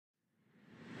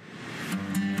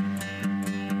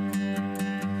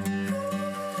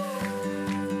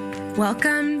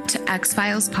Welcome to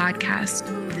X-Files Podcast,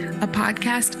 a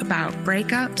podcast about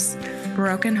breakups,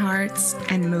 broken hearts,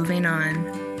 and moving on.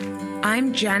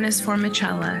 I'm Janice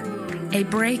Formicella, a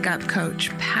breakup coach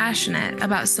passionate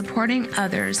about supporting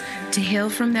others to heal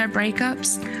from their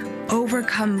breakups,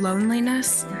 overcome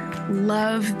loneliness,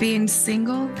 love being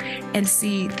single, and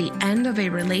see the end of a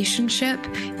relationship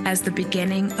as the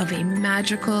beginning of a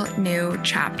magical new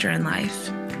chapter in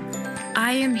life.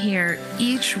 I am here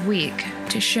each week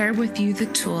to share with you the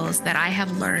tools that I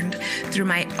have learned through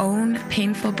my own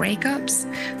painful breakups,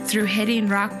 through hitting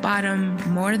rock bottom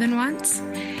more than once,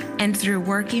 and through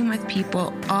working with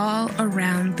people all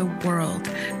around the world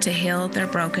to heal their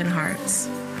broken hearts.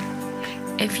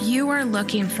 If you are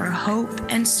looking for hope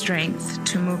and strength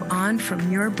to move on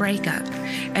from your breakup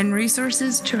and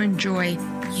resources to enjoy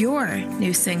your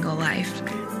new single life,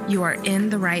 you are in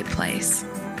the right place,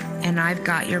 and I've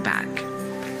got your back.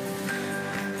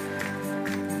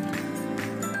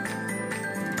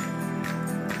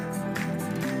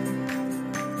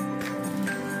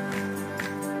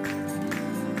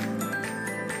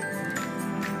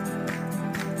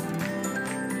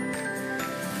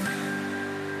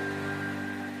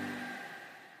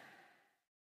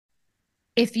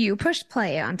 If you pushed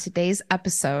play on today's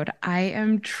episode, I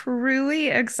am truly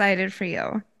excited for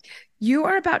you. You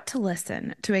are about to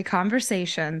listen to a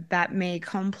conversation that may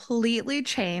completely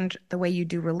change the way you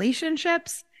do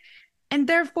relationships and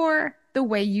therefore the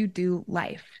way you do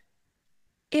life,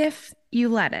 if you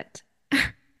let it.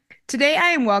 Today, I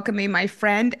am welcoming my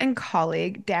friend and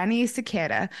colleague, Dani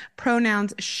Sequeira,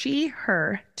 pronouns she,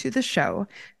 her, to the show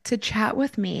to chat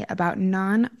with me about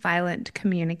nonviolent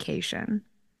communication.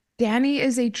 Dani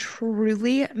is a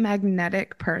truly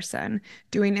magnetic person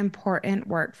doing important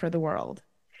work for the world.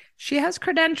 She has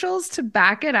credentials to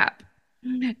back it up.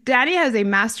 Dani has a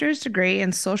master's degree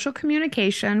in social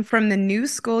communication from the New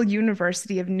School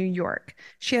University of New York.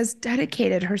 She has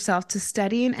dedicated herself to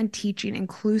studying and teaching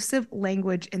inclusive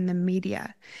language in the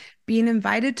media, being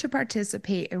invited to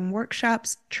participate in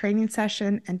workshops, training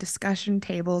sessions, and discussion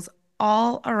tables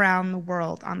all around the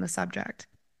world on the subject.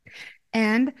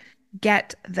 And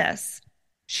get this.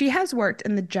 She has worked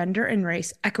in the Gender and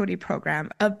Race Equity Program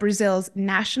of Brazil's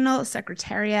National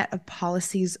Secretariat of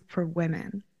Policies for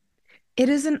Women. It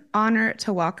is an honor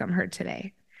to welcome her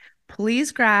today.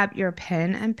 Please grab your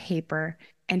pen and paper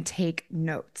and take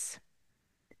notes.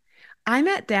 I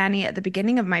met Dani at the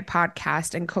beginning of my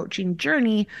podcast and coaching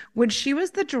journey when she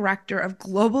was the director of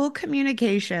global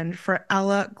communication for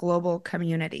Ella Global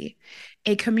Community,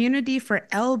 a community for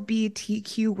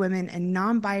LGBTQ women and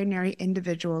non-binary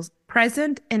individuals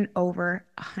present in over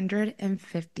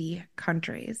 150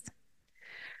 countries.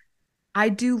 I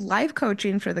do live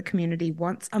coaching for the community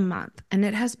once a month, and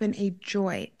it has been a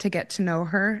joy to get to know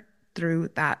her through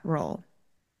that role.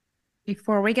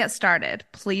 Before we get started,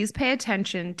 please pay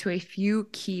attention to a few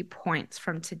key points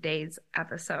from today's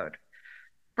episode.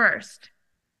 First,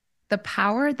 the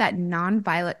power that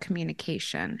nonviolent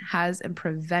communication has in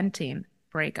preventing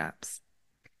breakups.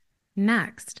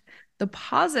 Next, the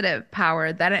positive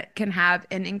power that it can have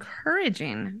in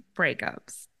encouraging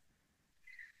breakups.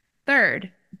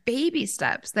 Third, baby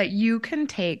steps that you can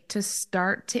take to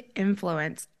start to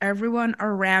influence everyone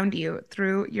around you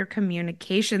through your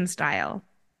communication style.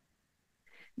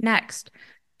 Next,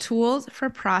 tools for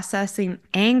processing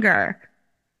anger.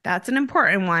 That's an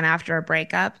important one after a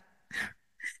breakup.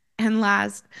 And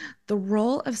last, the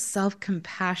role of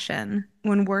self-compassion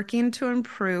when working to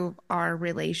improve our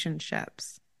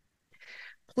relationships.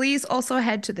 Please also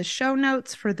head to the show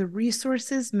notes for the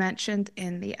resources mentioned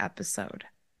in the episode.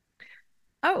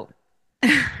 Oh,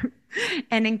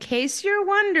 and in case you're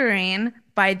wondering,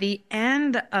 by the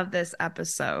end of this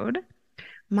episode,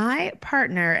 my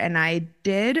partner and I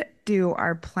did do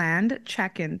our planned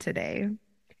check-in today,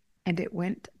 and it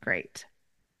went great.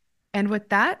 And with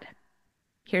that,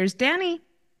 here's Dani.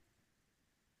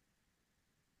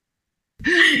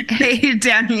 Hey,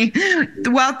 Dani.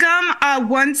 Welcome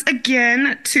once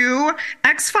again to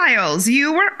X-Files.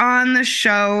 You were on the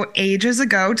show ages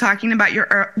ago talking about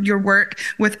your work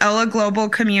with Ella Global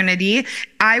Community.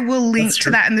 I will link to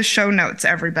that in the show notes,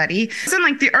 everybody. It's in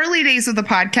like the early days of the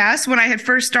podcast when I had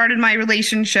first started my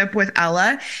relationship with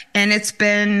Ella, and it's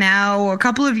been now a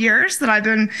couple of years that I've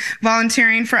been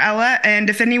volunteering for Ella. And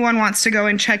if anyone wants to go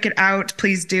and check it out,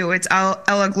 please do. It's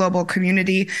Ella Global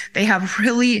Community. They have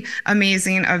really amazing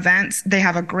events. They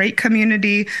have a great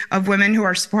community of women who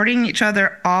are supporting each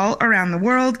other all around the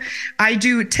world. I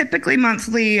do typically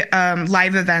monthly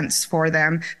live events for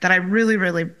them that I really,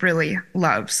 really, really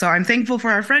love. So I'm thankful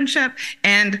for our friendship,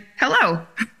 and hello.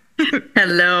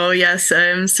 Hello. Yes,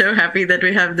 I'm so happy that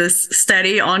we have this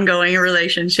steady, ongoing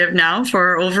relationship now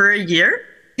for over a year.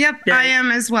 Yep, I Yeah.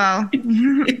 am as well.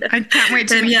 I can't wait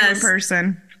to And meet you in yes,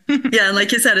 person. yeah, and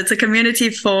like you said, it's a community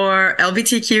for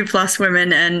LGBTQ plus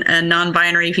women and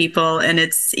non-binary people. And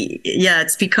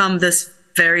it's become this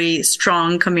very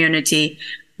strong community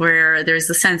where there's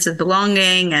a sense of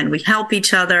belonging and we help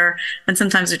each other. And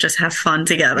sometimes we just have fun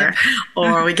together, Yep.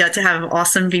 or we get to have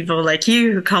awesome people like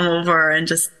you who come over and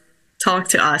just talk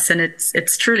to us. And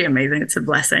it's truly amazing. It's a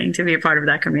blessing to be a part of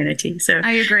that community. So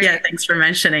I agree. yeah, thanks for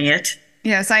mentioning it.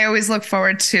 Yes, I always look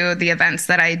forward to the events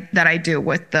that I do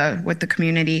with the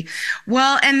community.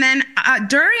 Well, and then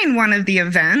during one of the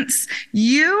events,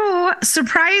 you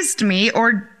surprised me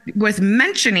or with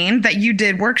mentioning that you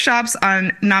did workshops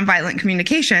on nonviolent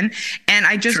communication, and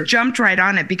I just Sure. jumped right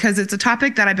on it because it's a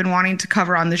topic that I've been wanting to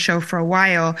cover on the show for a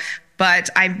while. But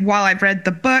while I've read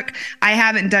the book, I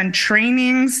haven't done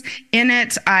trainings in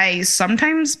it. I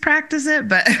sometimes practice it,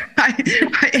 but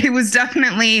it was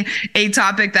definitely a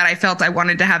topic that I felt I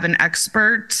wanted to have an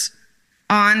expert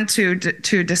on to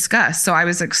discuss. So I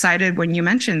was excited when you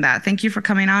mentioned that. Thank you for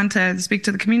coming on to speak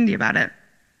to the community about it.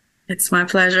 It's my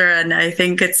pleasure. And I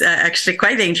think it's actually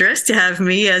quite dangerous to have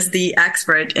me as the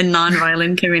expert in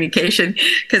nonviolent communication,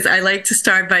 because I like to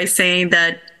start by saying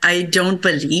that I don't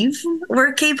believe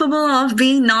we're capable of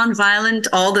being nonviolent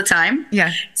all the time.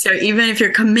 Yeah. So even if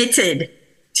you're committed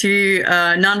to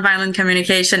nonviolent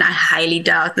communication, I highly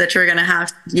doubt that you're going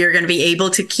to be able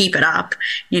to keep it up.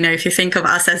 If you think of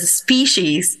us as a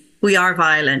species, we are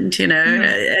violent,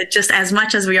 just as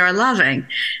much as we are loving.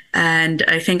 And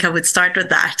I think I would start with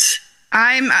that.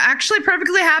 I'm actually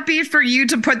perfectly happy for you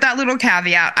to put that little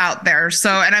caveat out there.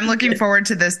 And I'm looking forward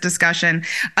to this discussion.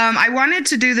 I wanted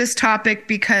to do this topic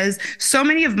because so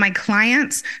many of my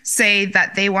clients say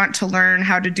that they want to learn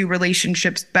how to do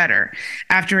relationships better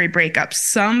after a breakup.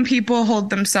 Some people hold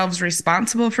themselves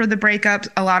responsible for the breakup.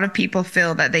 A lot of people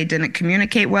feel that they didn't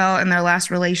communicate well in their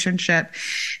last relationship.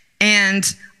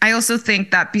 And I also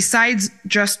think that besides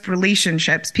just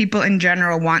relationships, people in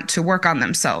general want to work on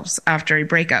themselves after a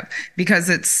breakup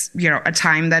because it's, a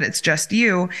time that it's just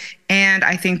you. And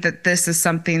I think that this is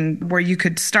something where you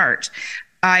could start.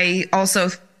 I also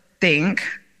think,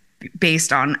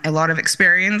 based on a lot of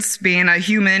experience being a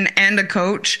human and a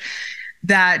coach,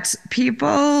 that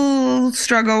people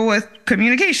struggle with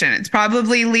communication. It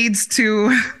probably leads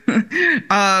to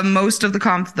most of the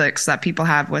conflicts that people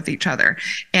have with each other.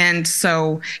 And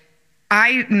so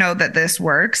I know that this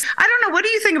works. I don't know. What do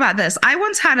you think about this? I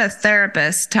once had a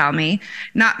therapist tell me,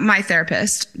 not my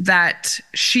therapist, that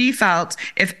she felt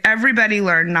if everybody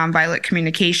learned nonviolent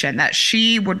communication, that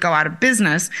she would go out of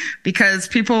business because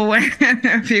people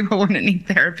wouldn't need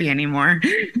therapy anymore.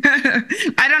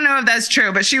 I don't know if that's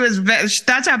true, but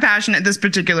that's how passionate this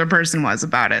particular person was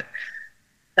about it.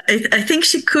 I think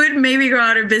she could maybe go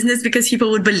out of business because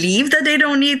people would believe that they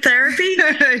don't need therapy.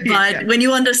 But Yeah. when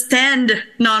you understand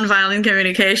nonviolent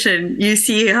communication, you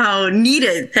see how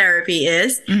needed therapy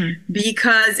is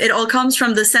because it all comes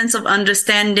from the sense of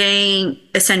understanding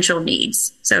essential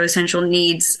needs. So essential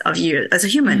needs of you as a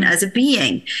human, as a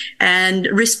being, and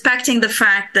respecting the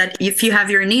fact that if you have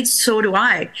your needs, so do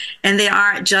I, and they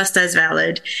are just as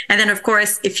valid. And then, of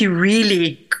course, if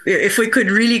we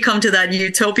could really come to that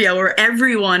utopia where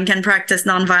everyone can practice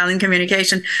nonviolent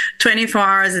communication 24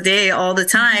 hours a day, all the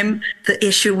time, the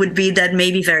issue would be that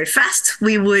maybe very fast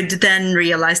we would then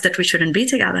realize that we shouldn't be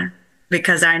together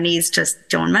because our needs just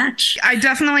don't match. I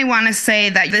definitely want to say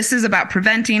that this is about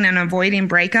preventing and avoiding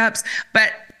breakups,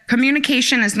 but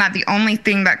communication is not the only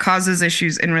thing that causes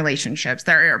issues in relationships.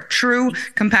 There are true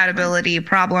compatibility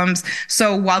problems.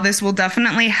 So while this will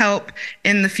definitely help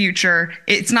in the future,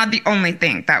 it's not the only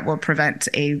thing that will prevent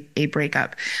a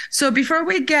breakup. So before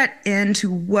we get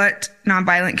into what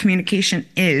nonviolent communication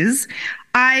is,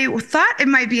 I thought it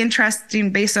might be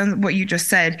interesting based on what you just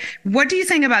said. What do you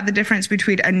think about the difference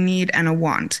between a need and a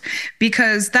want?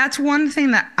 Because that's one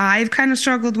thing that I've kind of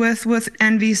struggled with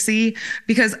NVC,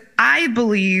 because I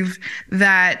believe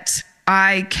that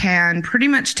I can pretty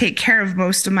much take care of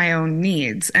most of my own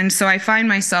needs. And so I find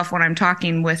myself when I'm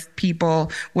talking with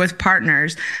people, with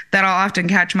partners, that I'll often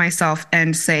catch myself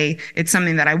and say it's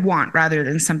something that I want rather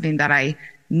than something that I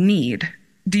need.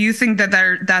 Do you think that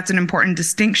that's an important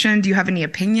distinction? Do you have any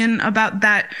opinion about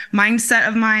that mindset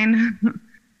of mine?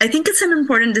 I think it's an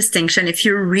important distinction if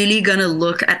you're really going to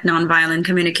look at nonviolent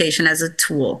communication as a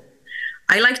tool.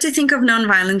 I like to think of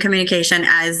nonviolent communication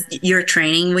as your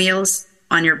training wheels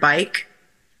on your bike.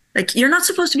 Like, you're not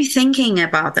supposed to be thinking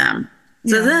about them.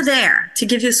 So they're there to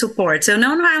give you support. So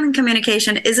nonviolent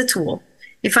communication is a tool.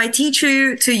 If I teach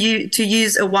you to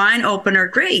use a wine opener,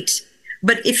 great.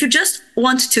 But if you just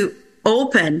want to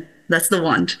open, that's the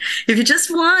want. If you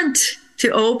just want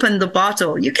to open the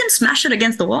bottle, you can smash it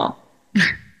against the wall.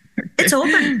 It's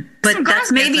open, but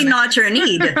that's maybe not your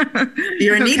need.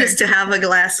 Your need is to have a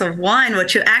glass of wine.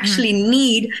 What you actually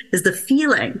need is the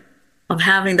feeling of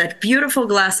having that beautiful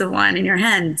glass of wine in your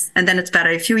hands. And then it's better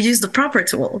if you use the proper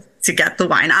tool to get the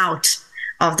wine out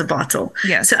of the bottle.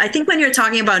 Yes. So I think when you're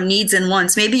talking about needs and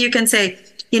wants, maybe you can say,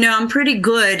 I'm pretty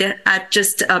good at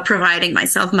just providing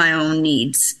myself my own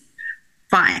needs.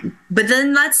 Fine. But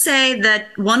then let's say that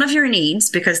one of your needs,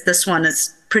 because this one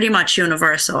is pretty much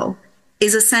universal,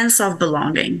 is a sense of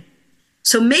belonging.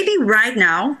 So maybe right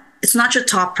now, it's not your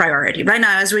top priority. Right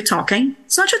now, as we're talking,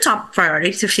 it's not your top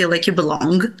priority to feel like you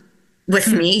belong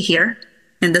with me here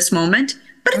in this moment,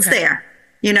 but it's there,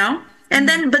 And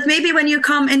then, but maybe when you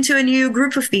come into a new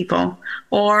group of people,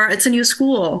 or it's a new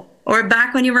school, or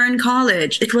back when you were in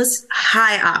college, it was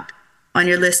high up on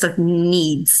your list of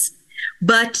needs.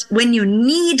 But when you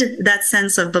need that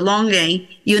sense of belonging,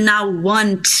 you now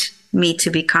want me to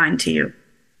be kind to you.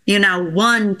 You now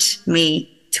want me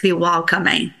to be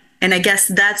welcoming. And I guess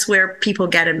that's where people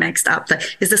get it mixed up. Like,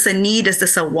 is this a need? Is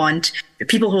this a want?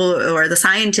 People who are the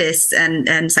scientists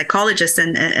and psychologists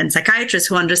and psychiatrists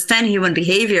who understand human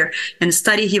behavior and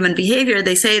study human behavior,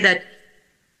 they say that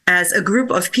as a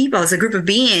group of people, as a group of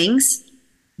beings,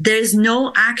 there's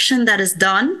no action that is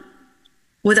done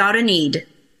without a need.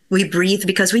 We breathe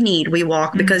because we need. We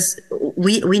walk because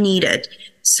we need it.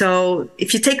 So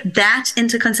if you take that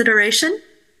into consideration,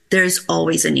 there's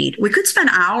always a need. We could spend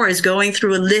hours going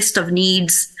through a list of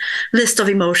needs, list of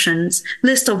emotions,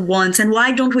 list of wants. And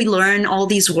why don't we learn all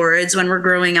these words when we're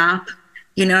growing up?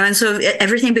 And so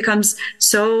everything becomes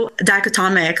so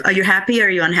dichotomic. Are you happy? Or are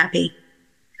you unhappy?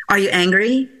 Are you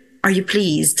angry? Are you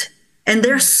pleased? And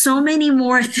there's so many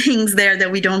more things there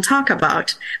that we don't talk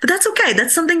about, but that's okay.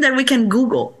 That's something that we can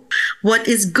Google. What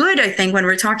is good, I think, when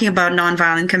we're talking about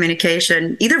nonviolent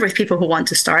communication, either with people who want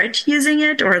to start using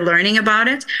it or learning about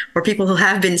it, or people who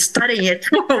have been studying it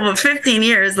for over 15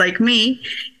 years like me,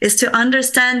 is to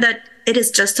understand that it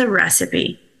is just a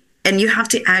recipe. And you have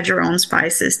to add your own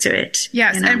spices to it.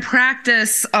 Yes, and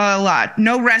practice a lot.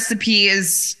 No recipe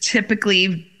is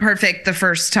typically perfect the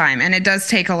first time, and it does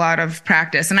take a lot of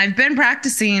practice. And I've been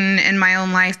practicing in my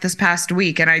own life this past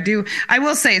week, and I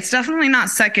will say it's definitely not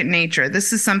second nature.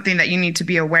 This is something that you need to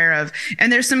be aware of.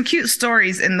 And there's some cute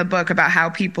stories in the book about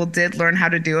how people did learn how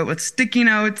to do it with sticky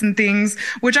notes and things,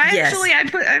 which I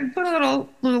put a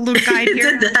little guide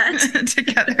here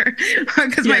together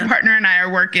because my partner and I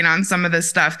are working on some of this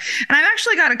stuff. And I've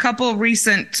actually got a couple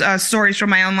recent stories from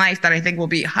my own life that I think will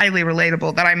be highly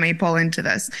relatable that I may pull into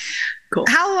this. Cool.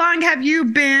 How long have you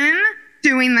been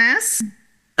doing this?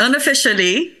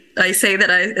 Unofficially, I say that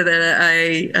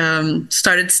I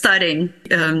started studying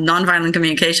nonviolent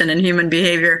communication and human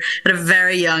behavior at a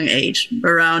very young age,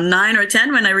 around 9 or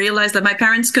 10, when I realized that my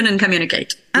parents couldn't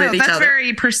communicate with each other. That's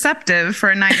very perceptive for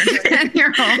a 9 or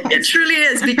 10-year-old. It truly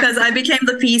is, because I became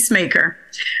the peacemaker.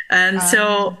 And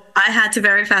so I had to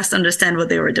very fast understand what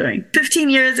they were doing. 15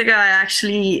 years ago, I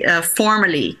actually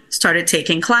formally started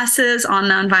taking classes on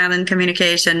nonviolent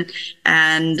communication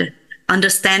and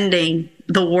understanding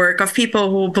the work of people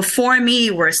who before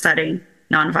me were studying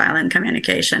nonviolent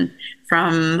communication,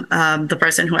 from the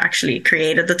person who actually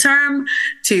created the term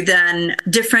to then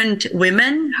different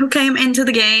women who came into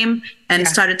the game and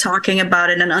started talking about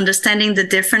it and understanding the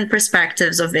different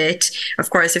perspectives of it. Of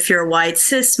course, if you're a white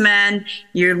cis man,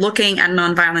 you're looking at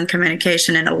nonviolent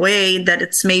communication in a way that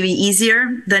it's maybe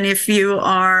easier than if you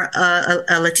are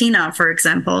a Latina, for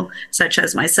example, such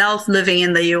as myself living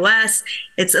in the US.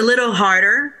 It's a little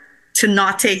harder to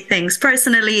not take things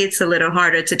personally. It's a little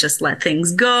harder to just let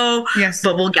things go. Yes.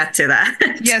 But we'll get to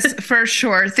that. Yes, for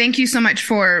sure. Thank you so much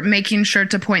for making sure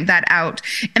to point that out.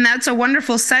 And that's a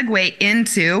wonderful segue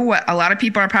into what a lot of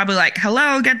people are probably like,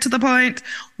 hello, get to the point.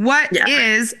 What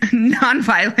is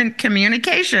nonviolent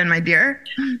communication, my dear?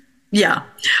 Yeah.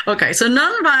 Okay. So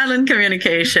nonviolent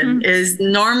communication is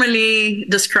normally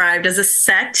described as a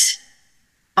set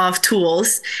of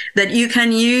tools that you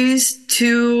can use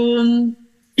to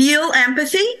feel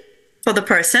empathy for the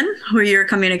person who you're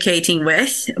communicating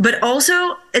with, but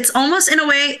also it's almost in a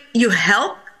way you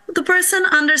help the person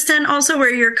understand also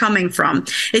where you're coming from.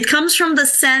 It comes from the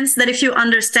sense that if you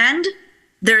understand,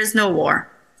 there is no war.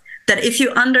 That if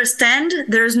you understand,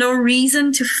 there is no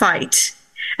reason to fight.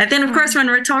 And then, of course, when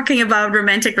we're talking about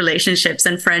romantic relationships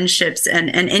and friendships and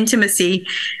intimacy,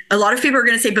 a lot of people are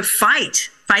going to say, but fight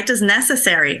is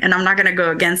necessary. And I'm not going to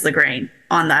go against the grain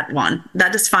on that one.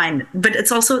 That is fine. But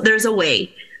it's also, there's a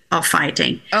way of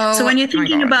fighting. So Oh when you're my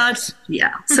thinking God, about, yes.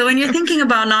 yeah. So when you're thinking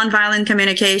about nonviolent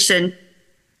communication,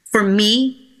 for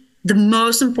me, the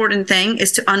most important thing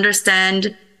is to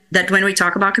understand that when we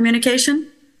talk about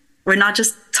communication, we're not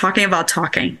just talking about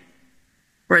talking.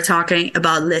 We're talking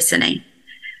about listening.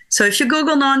 So if you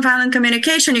Google nonviolent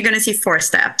communication, you're going to see 4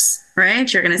 steps,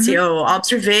 right? You're going to see,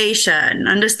 observation,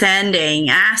 understanding,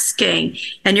 asking,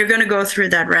 and you're going to go through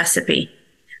that recipe.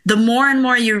 The more and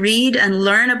more you read and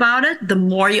learn about it, the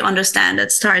more you understand.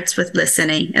 It starts with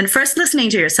listening, and first listening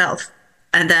to yourself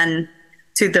and then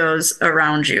to those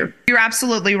around you. You're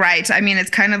absolutely right. I mean, it's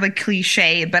kind of a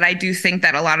cliche, but I do think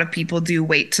that a lot of people do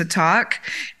wait to talk,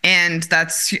 and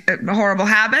that's a horrible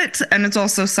habit. And it's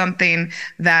also something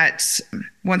that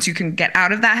once you can get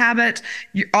out of that habit,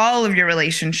 all of your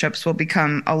relationships will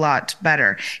become a lot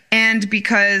better. And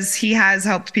because he has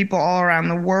helped people all around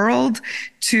the world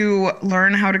to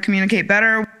learn how to communicate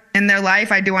better in their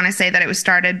life, I do want to say that it was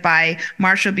started by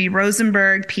Marshall B.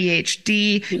 Rosenberg,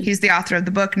 PhD. He's the author of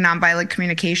the book, Nonviolent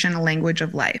Communication, A Language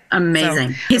of Life.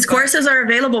 Amazing. His courses are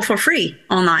available for free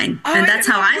online. And that's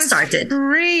how I started.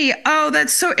 Free. Oh,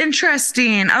 that's so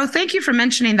interesting. Oh, thank you for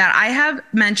mentioning that. I have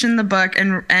mentioned the book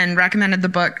and recommended the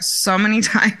book so many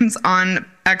times on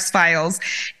X-Files.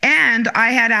 And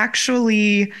I had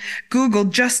actually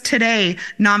Googled just today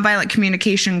nonviolent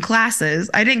communication classes.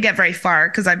 I didn't get very far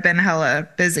because I've been hella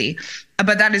busy,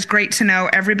 but that is great to know.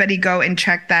 Everybody go and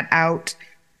check that out.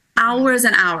 Hours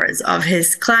and hours of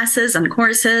his classes and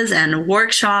courses and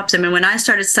workshops. I mean, when I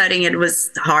started studying, it was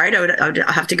hard. I would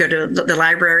have to go to the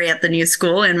library at the new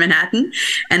school in Manhattan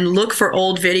and look for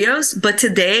old videos. But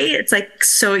today it's like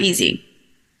so easy.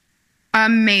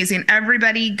 Amazing.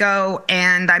 Everybody go.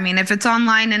 And I mean, if it's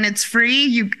online and it's free,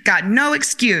 you got no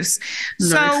excuse.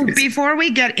 Before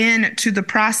we get into the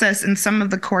process and some of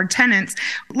the core tenets,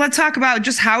 let's talk about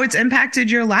just how it's impacted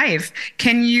your life.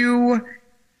 Can you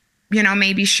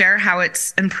maybe share how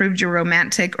it's improved your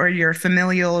romantic or your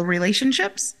familial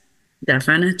relationships?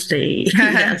 Definitely.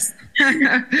 Yes.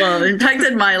 Well, it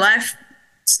impacted my life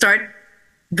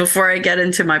before I get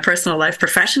into my personal life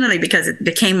professionally, because it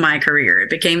became my career. It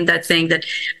became that thing that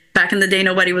back in the day,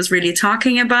 nobody was really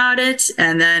talking about it.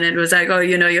 And then it was like, oh,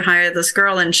 you hire this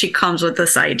girl and she comes with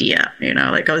this idea,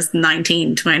 like I was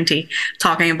 19, 20,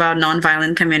 talking about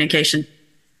nonviolent communication.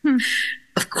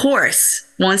 Of course,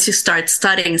 once you start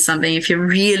studying something, if you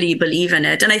really believe in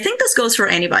it, and I think this goes for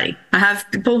anybody. I have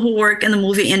people who work in the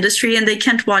movie industry and they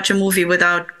can't watch a movie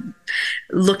without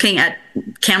looking at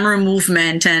camera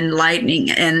movement and lighting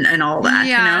and all that.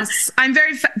 Yes, I'm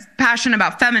very passionate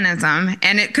about feminism,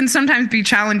 and it can sometimes be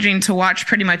challenging to watch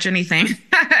pretty much anything.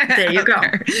 There you go.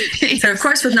 Yes. So, of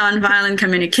course, with nonviolent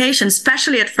communication,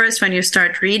 especially at first when you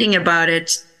start reading about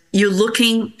it, you're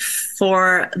looking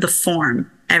for the form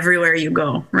everywhere you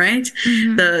go, right?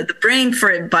 Mm-hmm. The brain for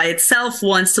it by itself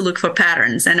wants to look for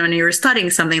patterns. And when you were studying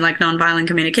something like nonviolent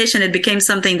communication, it became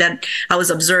something that I was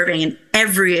observing in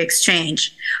every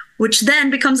exchange, which then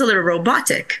becomes a little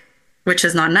robotic, which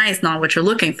is not nice, not what you're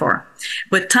looking for.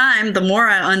 With time, the more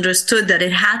I understood that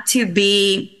it had to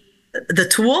be the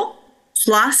tool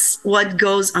plus what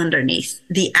goes underneath,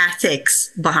 the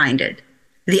ethics behind it.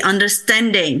 The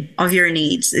understanding of your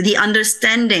needs, the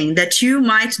understanding that you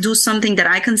might do something that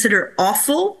I consider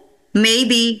awful,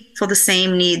 maybe for the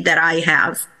same need that I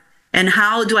have. And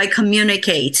how do I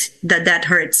communicate that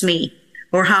hurts me?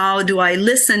 Or how do I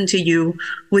listen to you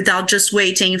without just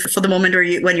waiting for the moment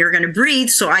when you're going to breathe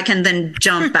so I can then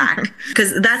jump back?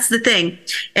 Because that's the thing.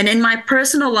 And in my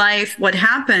personal life, what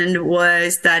happened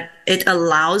was that it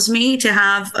allows me to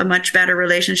have a much better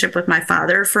relationship with my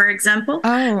father, for example,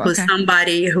 who's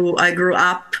somebody who I grew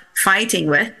up fighting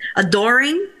with,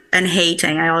 adoring and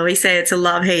hating. I always say it's a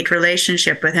love-hate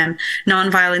relationship with him.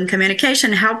 Nonviolent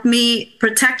communication helped me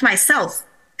protect myself.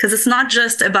 Because it's not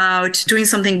just about doing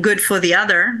something good for the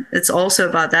other. It's also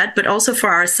about that, but also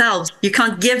for ourselves. You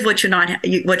can't give what you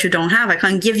don't have. I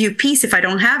can't give you peace if I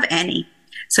don't have any.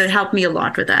 So it helped me a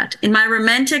lot with that. In my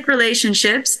romantic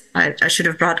relationships, I should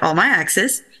have brought all my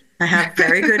exes. I have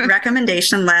very good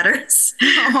recommendation letters. You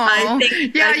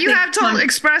have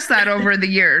expressed that over the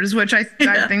years, which I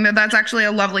think that's actually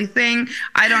a lovely thing.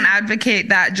 I don't advocate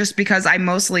that just because I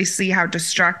mostly see how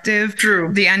destructive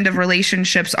the end of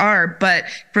relationships are. But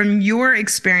from your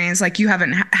experience, you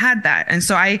haven't had that. And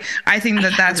so I think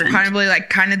that's probably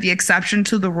kind of the exception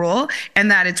to the rule,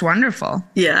 and that it's wonderful.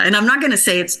 Yeah. And I'm not going to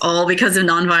say it's all because of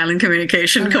nonviolent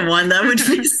communication. Come on, that would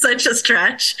be such a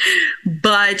stretch.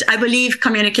 But I believe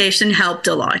communication helped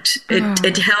a lot.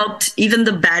 It helped even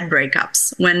the bad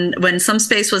breakups. When some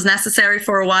space was necessary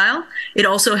for a while, it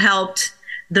also helped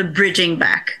the bridging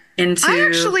back. I into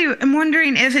actually am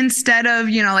wondering if instead of,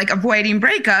 like avoiding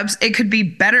breakups, it could be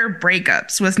better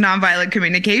breakups with nonviolent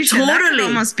communication. That could totally.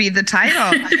 almost be the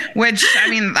title, which I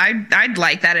mean, I'd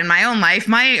like that in my own life.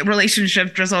 My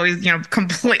relationship just always,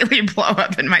 completely blow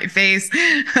up in my face.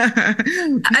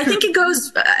 I think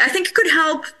it could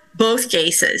help both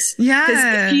cases. Because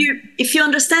Yeah. if you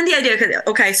understand the idea,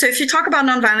 okay, so if you talk about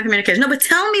nonviolent communication, no, but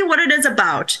tell me what it is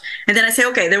about. And then I say,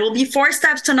 okay, there will be 4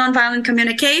 steps to nonviolent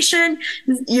communication.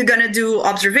 You're going to do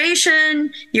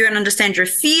observation. You're going to understand your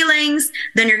feelings.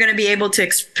 Then you're going to be able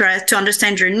to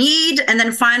understand your need. And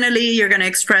then finally, you're going to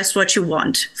express what you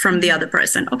want from the other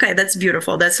person. Okay, that's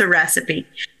beautiful. That's a recipe.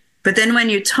 But then when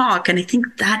you talk, and I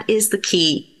think that is the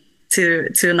key to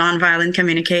nonviolent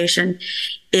communication,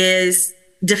 is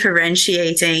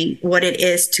differentiating what it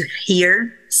is to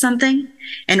hear something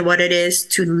and what it is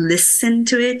to listen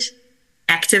to it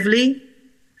actively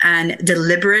and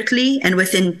deliberately and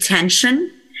with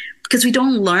intention, because we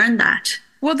don't learn that.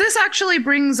 Well, this actually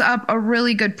brings up a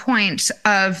really good point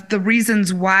of the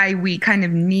reasons why we kind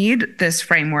of need this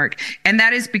framework. And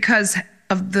that is because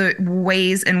of the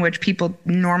ways in which people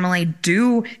normally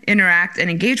do interact and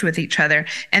engage with each other.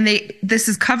 And this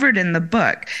is covered in the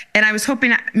book. And I was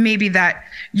hoping maybe that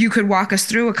you could walk us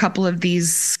through a couple of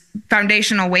these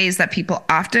foundational ways that people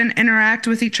often interact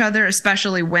with each other,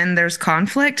 especially when there's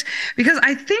conflict, because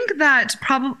I think that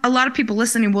probably a lot of people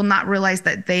listening will not realize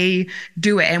that they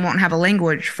do it and won't have a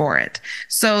language for it.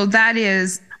 So that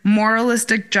is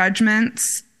moralistic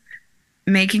judgments,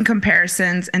 making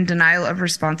comparisons, and denial of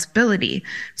responsibility.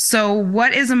 So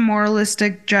what is a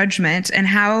moralistic judgment, and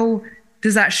how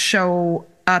does that show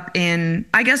up in,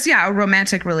 I guess, a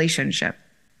romantic relationship?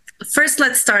 First,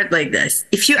 let's start like this.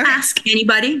 If you ask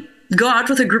anybody, go out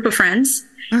with a group of friends,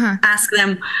 ask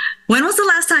them, when was the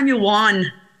last time you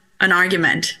won an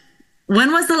argument?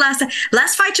 When was the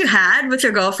last fight you had with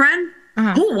your girlfriend?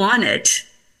 Who won it?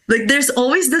 Like, there's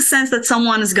always this sense that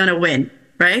someone is going to win.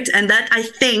 Right? And that, I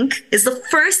think, is the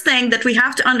first thing that we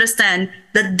have to understand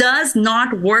that does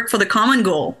not work for the common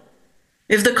goal.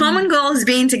 If the common goal is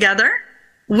being together,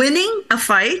 winning a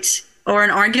fight or an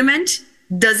argument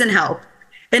doesn't help.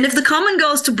 And if the common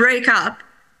goal is to break up,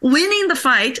 winning the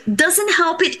fight doesn't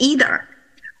help it either.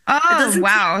 Oh,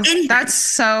 wow. That's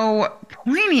so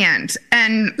poignant.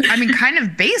 And I mean, kind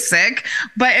of basic,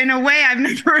 but in a way, I've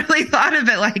never really thought of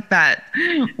it like that.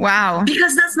 Wow.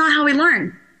 Because that's not how we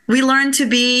learn. We learn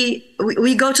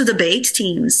we go to debate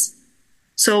teams.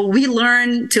 So we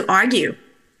learn to argue.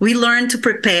 We learn to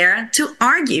prepare to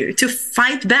argue, to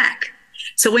fight back.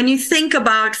 So when you think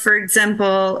about, for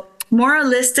example,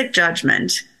 moralistic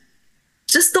judgment,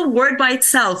 just the word by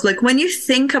itself, like when you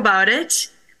think about it,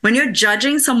 when you're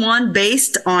judging someone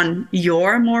based on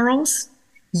your morals,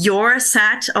 your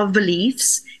set of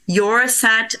beliefs, your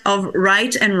set of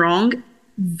right and wrong,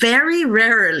 very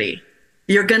rarely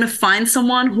you're going to find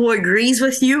someone who agrees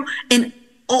with you in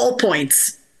all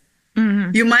points.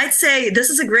 You might say, this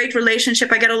is a great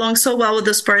relationship. I get along so well with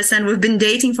this person. We've been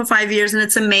dating for 5 years and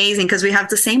it's amazing because we have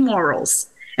the same morals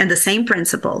and the same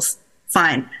principles.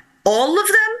 Fine. All of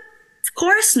them? Of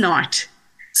course not.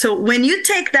 So when you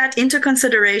take that into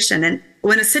consideration, and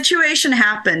when a situation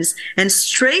happens and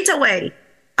straight away,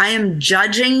 I am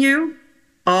judging you.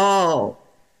 Oh,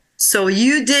 so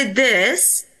you did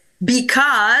this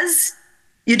because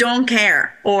you don't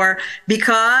care, or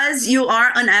because you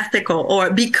are unethical,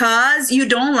 or because you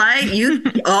don't like you.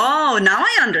 Oh, now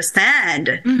I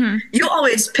understand. You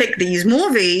always pick these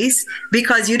movies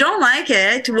because you don't like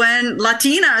it when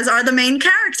Latinas are the main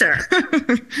character.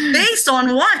 Based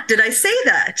on what did I say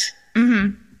that?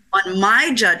 On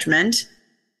my judgment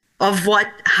of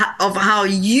how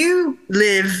you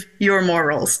live your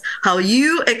morals, how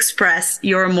you express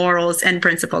your morals and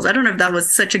principles. I don't know if that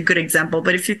was such a good example,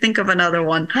 but if you think of another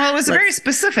one. Well, it was a very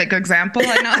specific example.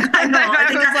 I know. I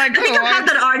think I've had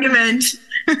that argument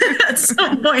at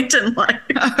some point in life.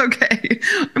 Okay.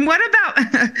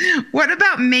 What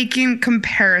about making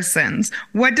comparisons?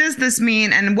 What does this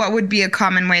mean, and what would be a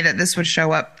common way that this would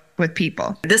show up with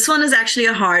people? This one is actually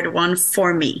a hard one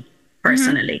for me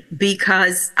personally,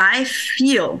 because I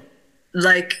feel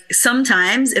like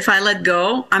sometimes if I let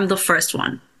go, I'm the first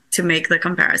one to make the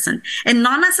comparison. And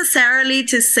not necessarily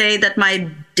to say that my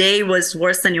day was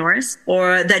worse than yours,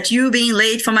 or that you being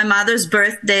late for my mother's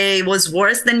birthday was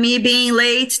worse than me being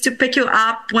late to pick you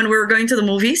up when we were going to the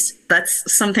movies.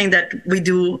 That's something that we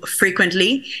do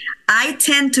frequently. I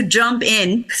tend to jump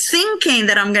in thinking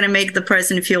that I'm going to make the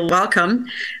person feel welcome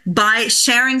by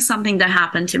sharing something that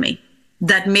happened to me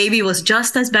that maybe was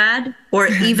just as bad or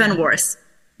even worse.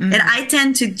 And I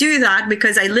tend to do that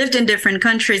because I lived in different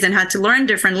countries and had to learn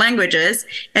different languages.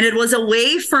 And it was a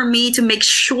way for me to make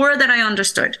sure that I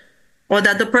understood or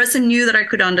that the person knew that I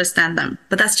could understand them.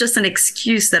 But that's just an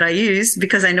excuse that I use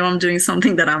because I know I'm doing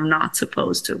something that I'm not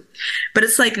supposed to. But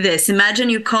it's like this. Imagine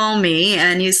you call me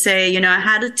and you say, you know, I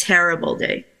had a terrible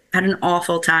day. I had an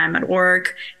awful time at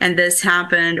work and this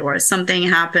happened or something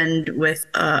happened with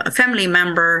a family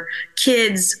member,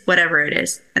 kids, whatever it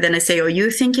is. And then I say, oh,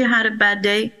 you think you had a bad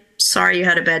day? Sorry you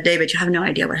had a bad day, but you have no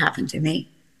idea what happened to me.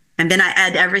 And then I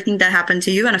add everything that happened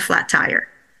to you and a flat tire.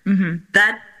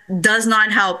 That does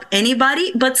not help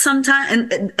anybody, but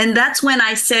sometimes, and that's when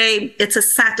I say it's a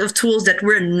set of tools that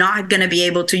we're not going to be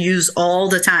able to use all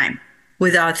the time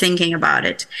without thinking about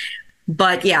it.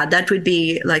 But yeah, that would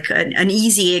be like an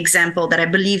easy example that I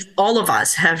believe all of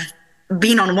us have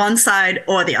been on one side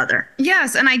or the other.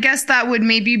 Yes. And I guess that would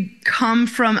maybe come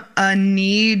from a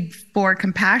need for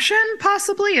compassion,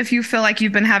 possibly. If you feel like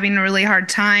you've been having a really hard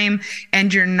time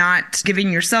and you're not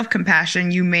giving yourself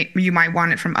compassion, you might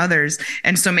want it from others.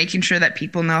 And so making sure that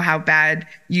people know how bad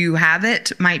you have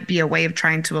it might be a way of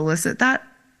trying to elicit that.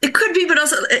 It could be, but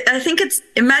also I think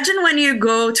imagine when you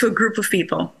go to a group of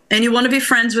people and you want to be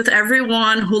friends with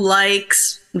everyone who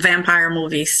likes vampire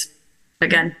movies.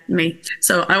 Again, me.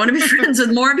 So I want to be friends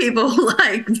with more people who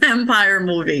like vampire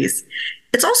movies.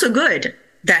 It's also good,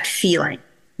 that feeling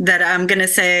that I'm going to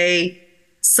say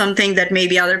something that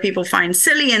maybe other people find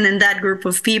silly. And in that group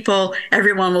of people,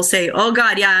 everyone will say, oh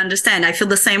God, yeah, I understand. I feel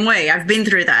the same way. I've been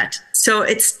through that. So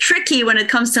it's tricky when it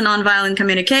comes to nonviolent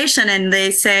communication. And they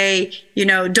say, you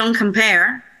know, don't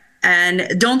compare and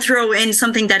don't throw in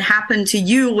something that happened to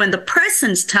you when the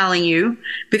person's telling you,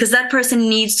 because that person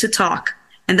needs to talk.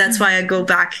 And that's why I go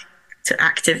back to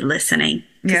active listening,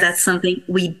 because that's something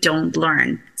we don't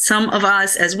learn. Some of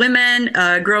us as women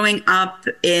growing up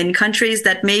in countries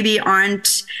that maybe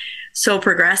aren't so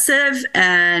progressive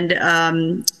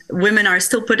and women are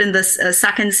still put in this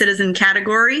second citizen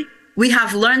category, we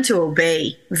have learned to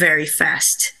obey very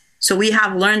fast. So we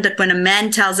have learned that when a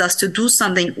man tells us to do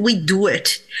something, we do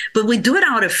it, but we do it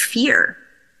out of fear.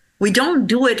 We don't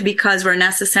do it because we're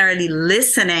necessarily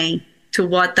listening to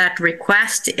what that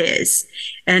request is.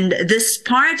 And this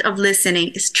part of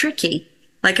listening is tricky.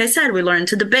 Like I said, we learn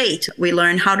to debate. We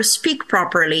learn how to speak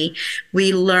properly.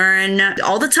 We learn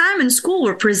all the time in school.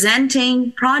 We're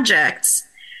presenting projects,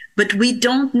 but we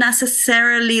don't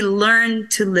necessarily learn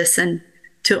to listen,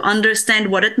 to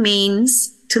understand what it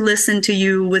means to listen to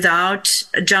you without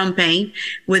jumping,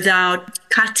 without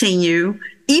cutting you,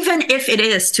 even if it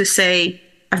is to say,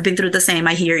 I've been through the same,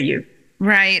 I hear you.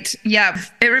 Right. Yeah.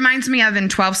 It reminds me of in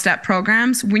 12-step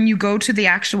programs, when you go to the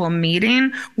actual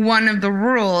meeting, one of the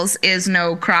rules is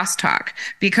no crosstalk,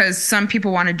 because some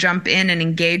people want to jump in and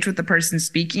engage with the person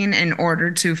speaking in order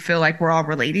to feel like we're all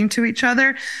relating to each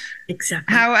other.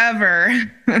 Exactly. However,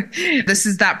 this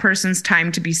is that person's time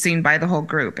to be seen by the whole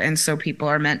group. And so people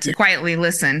are meant to quietly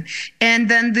listen. And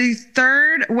then the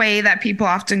third way that people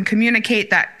often communicate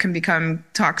that can become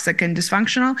toxic and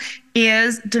dysfunctional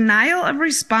is denial of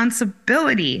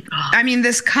responsibility. I mean,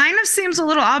 this kind of seems a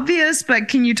little obvious, but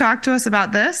can you talk to us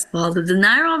about this? Well, the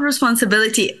denial of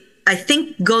responsibility, I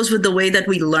think, goes with the way that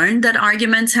we learn that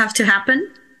arguments have to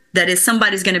happen. That is,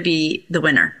 somebody's going to be the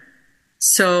winner.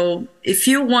 So if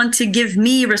you want to give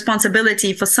me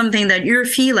responsibility for something that you're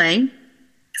feeling,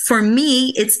 for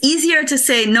me, it's easier to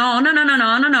say, no,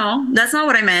 that's not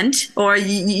what I meant. Or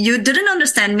you didn't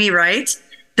understand me right,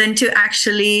 than to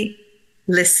actually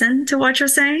listen to what you're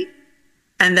saying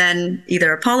and then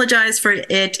either apologize for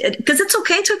it. Because it's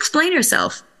okay to explain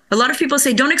yourself. A lot of people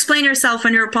say, don't explain yourself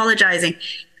when you're apologizing.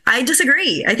 I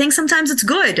disagree. I think sometimes it's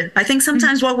good. I think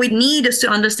sometimes what we need is to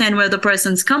understand where the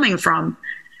person's coming from.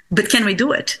 But can we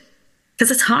do it?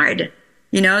 Because it's hard,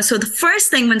 you know? So the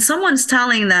first thing when someone's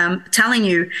telling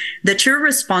you that you're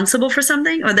responsible for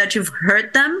something or that you've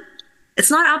hurt them,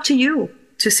 it's not up to you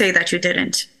to say that you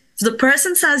didn't. If the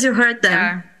person says you hurt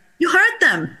them, you hurt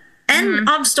them. End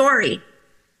of story.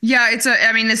 Yeah, it's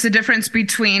a difference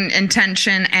between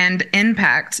intention and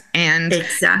impact. And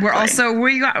exactly.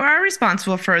 we are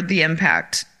responsible for the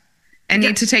impact and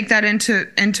need to take that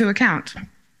into account.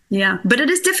 Yeah, but it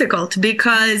is difficult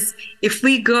because if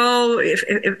we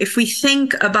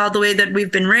think about the way that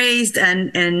we've been raised and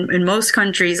in most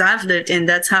countries I've lived in,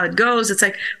 that's how it goes. It's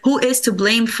like, who is to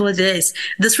blame for this?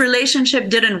 This relationship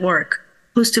didn't work.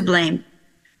 Who's to blame?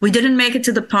 We didn't make it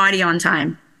to the party on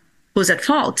time. Who's at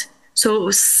fault? So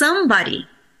somebody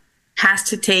has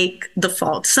to take the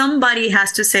fault. Somebody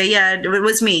has to say, yeah, it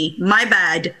was me, my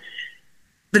bad.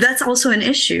 But that's also an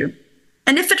issue.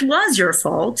 And if it was your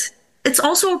fault, it's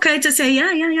also okay to say,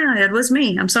 yeah, it was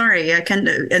me. I'm sorry. I can,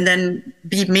 and then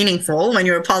be meaningful when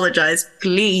you apologize,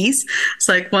 please. It's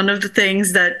like one of the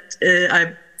things that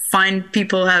I find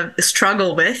people have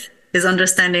struggle with is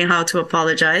understanding how to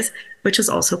apologize, which is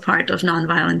also part of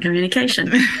nonviolent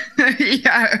communication.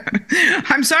 Yeah.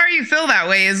 I'm sorry you feel that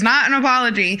way is not an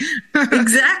apology.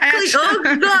 Exactly. Oh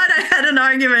God, I had an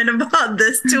argument about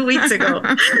this 2 weeks ago.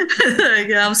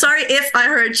 Like, I'm sorry if I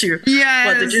hurt you. Yes.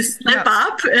 What, did you slip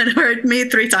up and hurt me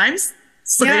 3 times?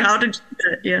 So how did you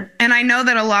do it? Yeah. And I know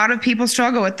that a lot of people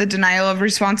struggle with the denial of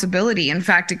responsibility. In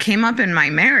fact, it came up in my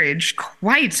marriage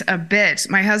quite a bit.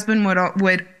 My husband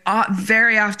would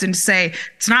very often say,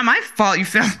 "It's not my fault you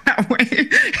feel that way.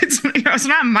 It's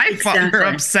not my fault you're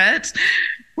upset."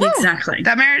 Woo, exactly.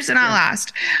 That marriage did not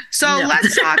last. So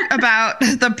let's talk about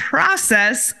the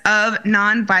process of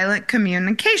nonviolent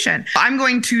communication. I'm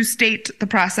going to state the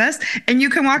process and you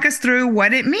can walk us through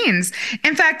what it means.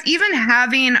 In fact, even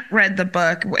having read the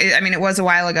book, I mean, it was a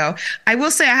while ago, I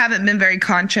will say I haven't been very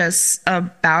conscious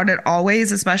about it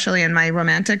always, especially in my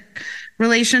romantic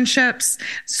relationships.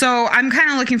 So I'm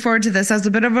kind of looking forward to this as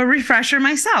a bit of a refresher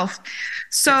myself.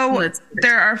 So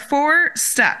there are 4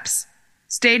 steps: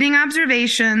 stating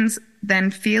observations,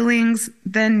 then feelings,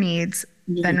 then needs,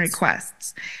 then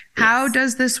requests. How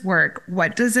does this work?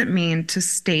 What does it mean to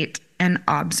state an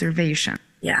observation?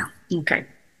 Yeah. Okay.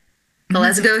 Well,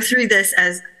 let's go through this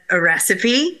as a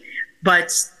recipe,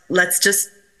 but let's just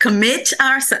commit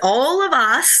all of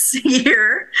us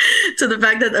here to the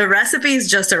fact that a recipe is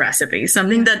just a recipe,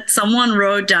 something that someone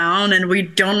wrote down and we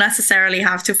don't necessarily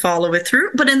have to follow it through.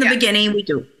 But in the beginning, we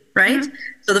do, right?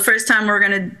 So the first time we're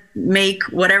going to make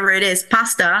whatever it is,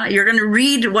 pasta, you're going to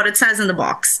read what it says in the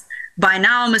box. By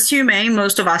now, I'm assuming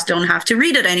most of us don't have to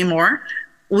read it anymore.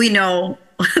 We know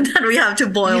that we have to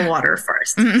boil water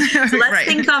first. So let's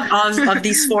think of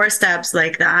these 4 steps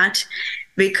like that.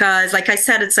 Because like I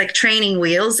said, it's like training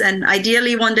wheels, and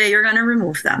ideally one day you're going to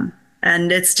remove them and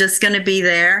it's just going to be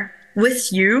there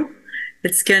with you.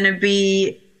 It's going to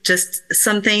be just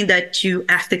something that you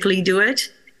ethically do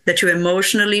it, that you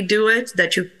emotionally do it,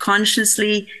 that you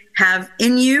consciously have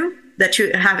in you, that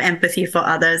you have empathy for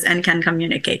others and can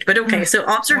communicate. But okay, so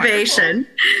observation,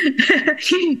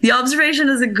 the observation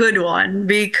is a good one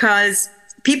because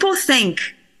people think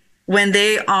when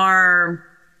they are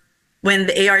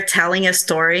telling a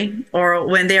story or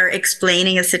when they are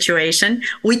explaining a situation,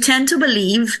 we tend to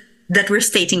believe that we're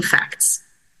stating facts,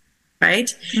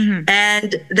 right?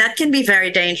 And that can be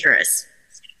very dangerous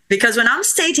because when I'm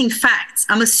stating facts,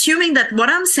 I'm assuming that what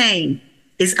I'm saying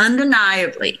is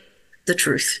undeniably the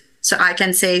truth. So I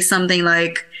can say something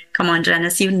like, "Come on,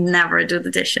 Janice, you never do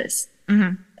the dishes."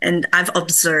 And I've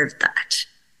observed that.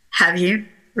 Have you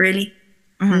really?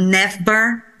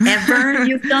 Never, ever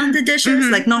you've done the dishes,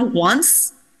 like not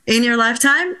once in your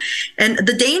lifetime. And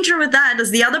the danger with that is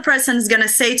the other person is going to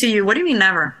say to you, "What do you mean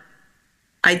never?"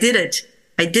 I did it.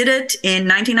 I did it in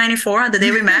 1994, the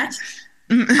day we met.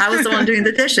 I was the one doing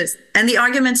the dishes. And the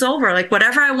argument's over. Like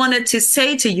whatever I wanted to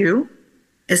say to you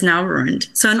is now ruined.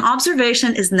 So an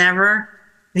observation is never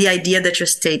the idea that you're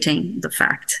stating the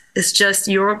fact. It's just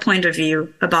your point of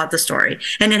view about the story.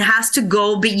 And it has to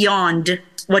go beyond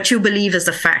what you believe is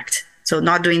the fact. So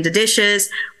not doing the dishes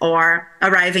or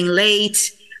arriving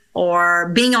late or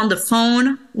being on the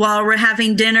phone while we're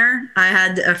having dinner. I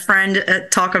had a friend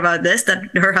talk about this, that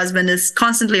her husband is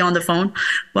constantly on the phone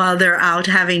while they're out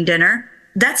having dinner.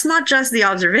 That's not just the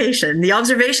observation. The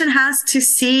observation has to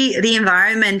see the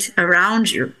environment around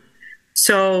you.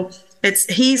 So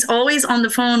he's always on the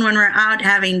phone when we're out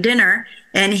having dinner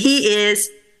and he is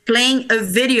playing a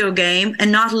video game and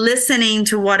not listening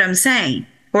to what I'm saying.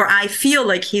 Or I feel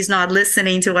like he's not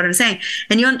listening to what I'm saying.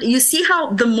 And you see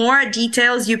how the more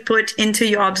details you put into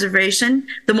your observation,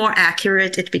 the more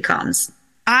accurate it becomes.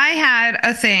 I had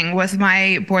a thing with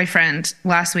my boyfriend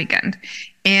last weekend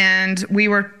and we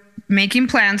were making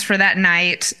plans for that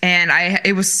night, and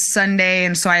it was Sunday,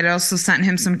 and so I had also sent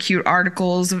him some cute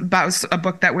articles about a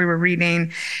book that we were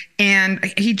reading, and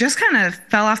he just kind of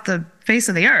fell off the face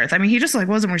of the earth. I mean, he just like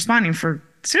wasn't responding for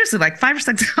seriously like 5 or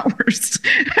 6 hours.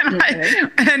 And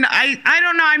I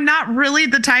don't know, I'm not really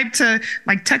the type to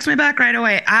like text me back right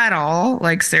away at all.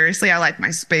 Like seriously, I like my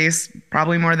space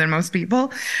probably more than most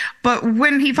people. But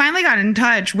when he finally got in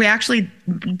touch, we actually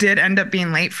did end up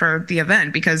being late for the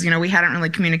event because, we hadn't really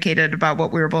communicated about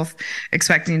what we were both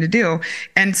expecting to do.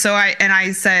 And so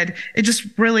I said, it just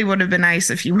really would have been nice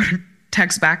if you would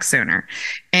text back sooner.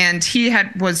 And he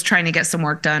was trying to get some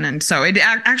work done. And so it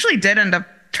actually did end up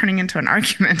turning into an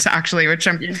argument, actually, which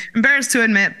I'm embarrassed to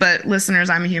admit, but listeners,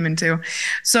 I'm a human too.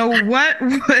 So what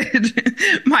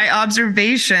would my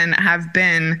observation have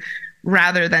been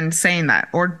rather than saying that.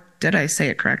 Or did I say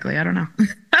it correctly? I don't know.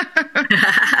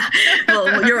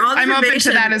 Well, your I'm open to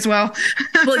observation, that as well.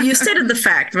 well, you stated the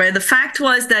fact, right? The fact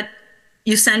was that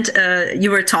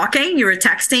you were talking, you were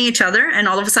texting each other, and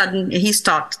all of a sudden he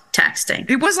stopped texting.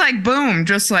 It was like, boom,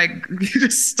 just like, you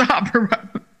just stop.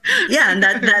 Yeah, and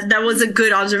that was a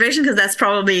good observation, because that's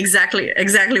probably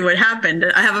exactly what happened.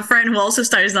 I have a friend who also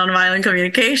studies nonviolent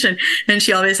communication, and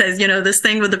she always says, this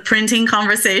thing with the printing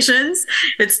conversations,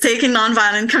 it's taking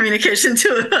nonviolent communication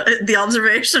to the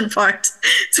observation part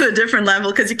to a different level,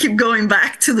 because you keep going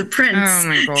back to the prints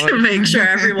to make sure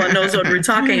everyone knows what we're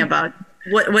talking about.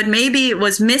 What maybe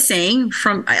was missing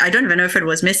from, I don't even know if it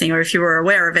was missing or if you were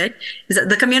aware of it, is that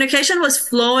the communication was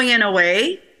flowing in a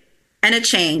way and it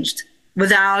changed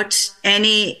without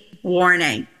any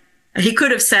warning. He could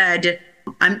have said,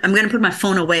 I'm going to put my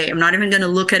phone away. I'm not even going to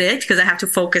look at it because I have to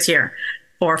focus here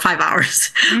for 5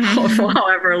 hours or for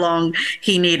however long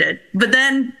he needed. But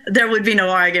then there would be no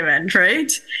argument,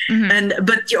 right?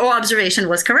 But your observation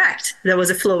was correct. There was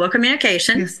a flow of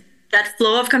communication. Yes. That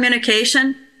flow of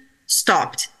communication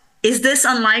stopped. Is this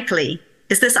unlikely?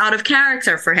 Is this out of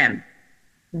character for him?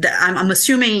 I'm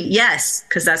assuming yes,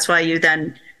 because that's why you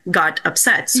then got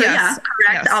upset. So yes.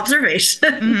 Yeah, correct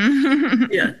observation.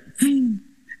 Yeah.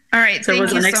 All right. So it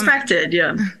was unexpected.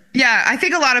 Yeah. Yeah, I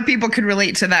think a lot of people could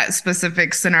relate to that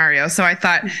specific scenario. So I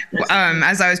thought,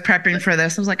 as I was prepping for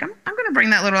this, I was like, I'm going to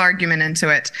bring that little argument into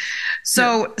it.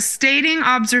 So stating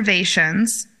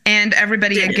observations, and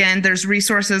everybody, again, there's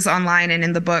resources online and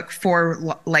in the book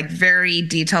for like very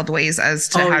detailed ways as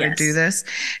to how to do this,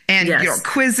 and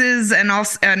quizzes and all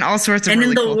sorts of. And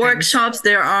really in the workshops,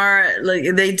 there are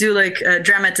they do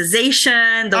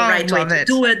dramatization, the right way to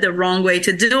do it, the wrong way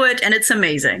to do it, and it's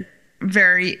amazing.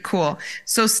 Very cool.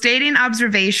 So stating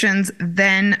observations,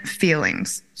 then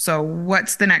feelings. So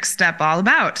what's the next step all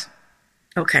about?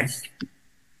 Okay.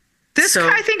 This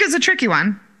I think is a tricky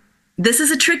one. This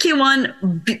is a tricky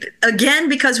one, again,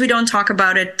 because we don't talk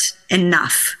about it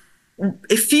enough.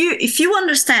 If you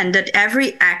understand that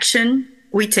every action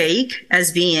we take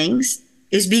as beings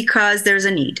is because there's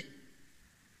a need.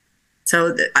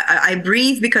 So I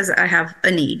breathe because I have a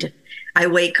need. I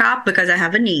wake up because I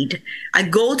have a need. I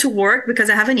go to work because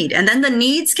I have a need. And then the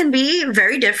needs can be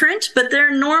very different, but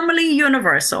they're normally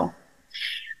universal.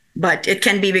 But it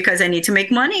can be because I need to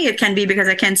make money. It can be because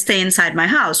I can't stay inside my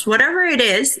house. Whatever it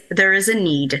is, there is a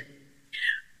need.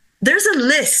 There's a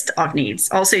list of needs.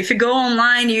 Also, if you go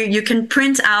online, you can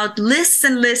print out lists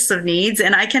and lists of needs.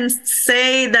 And I can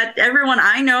say that everyone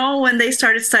I know, when they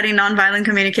started studying nonviolent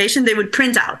communication, they would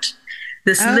print out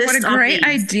this list of needs. What a great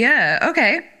idea.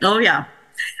 Okay. Oh, yeah.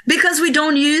 Because we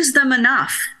don't use them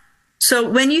enough. So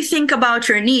when you think about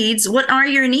your needs, what are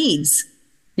your needs?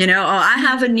 I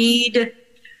have a need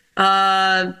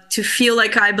to feel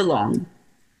like I belong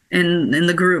in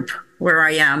the group where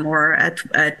I am, or at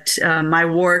my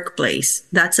workplace.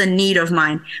 That's a need of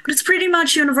mine, but it's pretty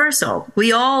much universal.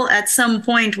 We all at some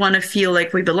point want to feel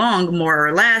like we belong, more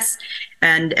or less,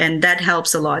 and that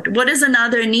helps a lot. What is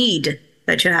another need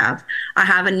that you have? I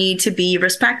have a need to be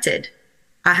respected.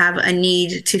 I have a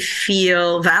need to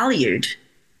feel valued.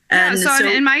 And so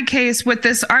in my case with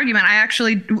this argument,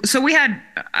 we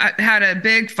had a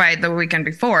big fight the weekend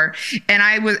before, and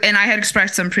I had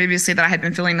expressed some previously that I had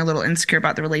been feeling a little insecure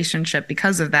about the relationship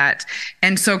because of that.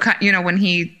 And so, when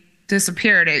he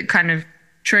disappeared, it kind of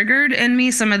triggered in me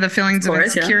some of the feelings of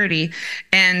insecurity.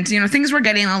 Yeah. And, things were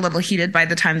getting a little heated by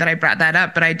the time that I brought that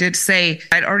up. But I did say,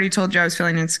 I'd already told you I was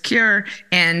feeling insecure,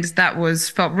 and that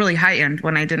felt really heightened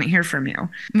when I didn't hear from you,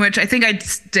 which I think I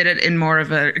did it in more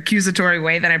of an accusatory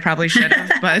way than I probably should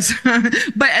have.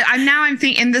 but I'm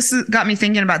thinking, and this got me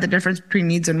thinking about the difference between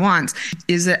needs and wants.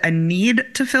 Is it a need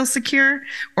to feel secure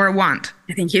or a want?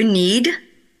 I think you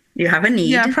have a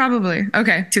need. Yeah, probably.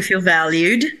 Okay. To feel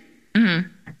valued. Mm-hmm.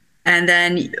 And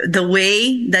then the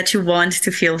way that you want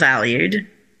to feel valued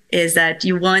is that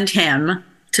you want him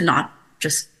to not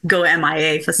just go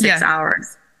MIA for 6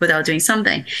 hours without doing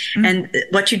something. Mm-hmm. And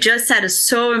what you just said is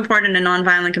so important in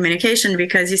nonviolent communication,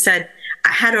 because you said,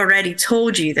 I had already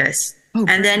told you this. Oh,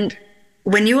 and then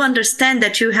when you understand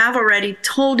that you have already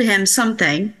told him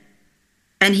something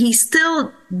and he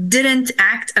still didn't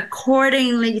act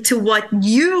accordingly to what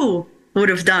you would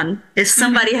have done, if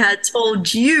somebody had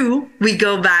told you, we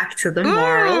go back to the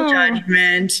moral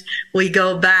judgment, we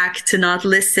go back to not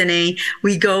listening,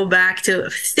 we go back to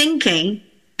thinking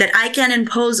that I can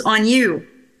impose on you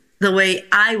the way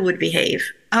I would behave.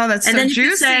 Oh, that's so juicy. And then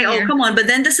you say, oh, come on, but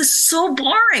then this is so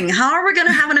boring. How are we going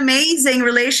to have an amazing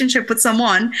relationship with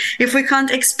someone if we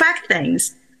can't expect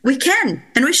things? We can,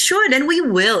 and we should, and we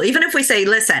will. Even if we say,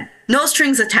 listen, no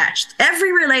strings attached.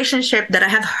 Every relationship that I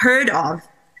have heard of,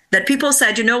 that people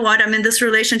said, you know what, I'm in this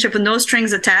relationship with no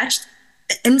strings attached,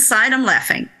 inside I'm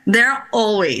laughing. There are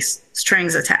always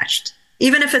strings attached,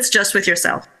 even if it's just with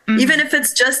yourself. Even if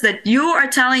it's just that you are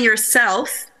telling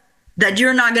yourself that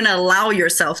you're not going to allow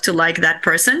yourself to like that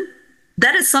person.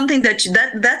 That is something that's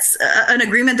an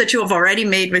agreement that you have already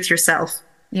made with yourself.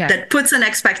 Yeah. That puts an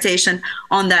expectation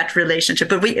on that relationship.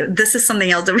 But this is something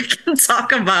else that we can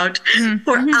talk about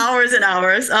for hours and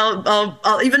hours.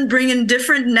 I'll even bring in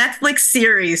different Netflix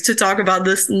series to talk about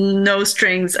this no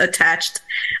strings attached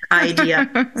idea.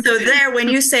 So there, when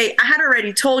you say, I had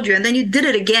already told you, and then you did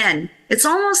it again, it's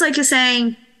almost like you're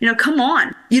saying, come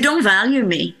on, you don't value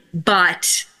me.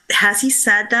 But has he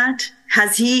said that?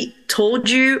 Has he told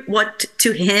you what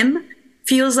to him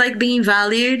feels like being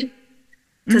valued?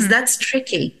 Because that's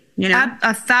tricky,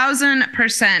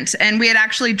 1,000%. And we had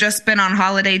actually just been on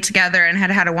holiday together and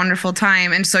had a wonderful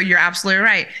time. And so you're absolutely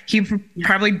right. He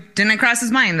probably didn't cross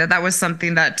his mind that was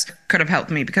something that could have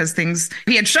helped me, because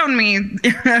he had shown me,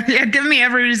 he had given me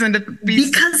every reason to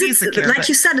be secure, like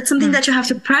you said, it's something that you have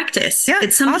to practice. Yeah,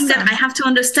 it's something that I have to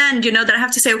understand, that I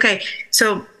have to say, okay,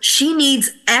 so she needs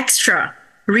extra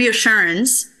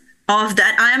reassurance of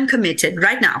that I am committed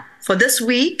right now for this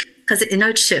week. Because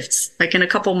it shifts. Like in a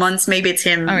couple months, maybe it's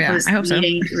him who's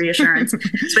needing reassurance.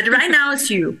 But right now it's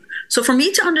you. So for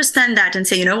me to understand that and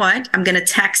say, you know what, I'm going to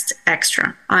text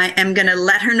extra. I am going to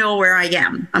let her know where I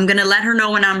am. I'm going to let her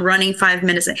know when I'm running 5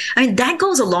 minutes. I mean, that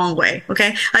goes a long way.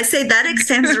 Okay. I say that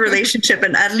extends the relationship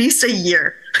in at least a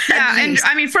year. Yeah. And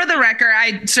I mean, for the record,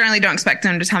 I certainly don't expect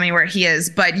him to tell me where he is,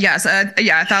 but yes,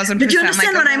 1,000%. But you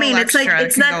understand what I mean? It's like,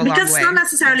 it's not, because it's not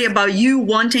necessarily about you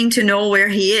wanting to know where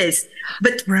he is,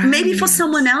 but maybe for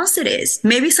someone else it is.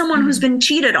 Maybe someone who's been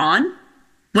cheated on,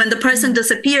 when the person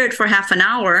disappeared for half an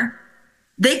hour,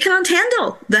 they can't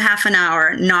handle the half an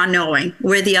hour not knowing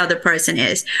where the other person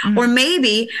is. Or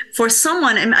maybe for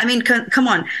someone, I mean, come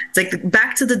on, it's like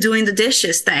back to the doing the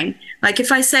dishes thing. Like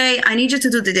if I say, I need you to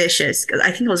do the dishes, because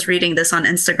I think I was reading this on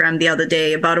Instagram the other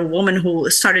day about a woman who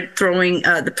started throwing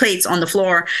the plates on the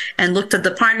floor and looked at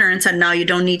the partner and said, no, you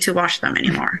don't need to wash them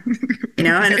anymore.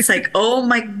 And it's like, oh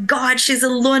my God, she's a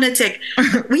lunatic.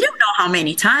 We don't know how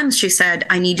many times she said,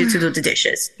 I need you to do the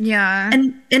dishes. Yeah.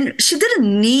 And she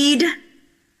didn't need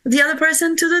the other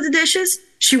person to do the dishes.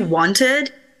 She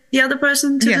wanted the other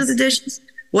person to do the dishes.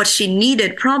 What she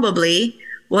needed probably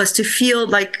was to feel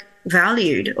like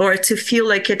valued, or to feel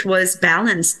like it was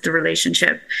balanced, the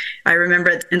relationship. I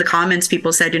remember in the comments,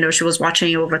 people said, she was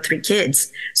watching over 3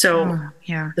 kids. So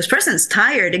this person's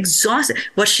tired, exhausted.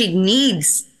 What she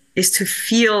needs is to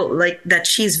feel like that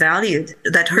she's valued,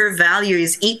 that her value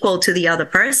is equal to the other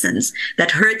person's,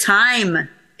 that her time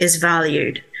is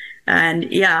valued. And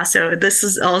so this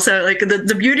is also like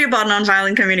the beauty about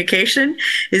nonviolent communication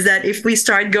is that if we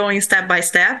start going step by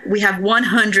step, we have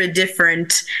 100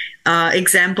 different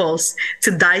examples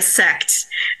to dissect.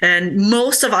 And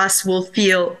most of us will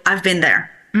feel, I've been there.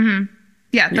 Mm-hmm.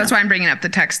 Yeah, that's why I'm bringing up the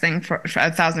text thing for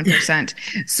 1,000%.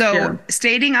 So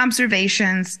stating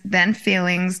observations, then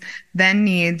feelings, then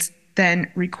needs,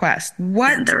 then request.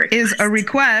 What is a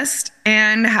request,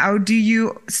 and how do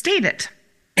you state it?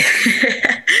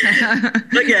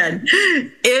 Again,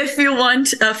 if you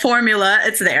want a formula,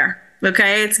 it's there.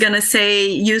 Okay, it's gonna say,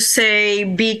 you say,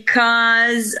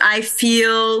 because I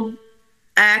feel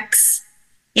X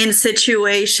in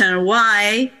situation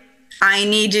Y, I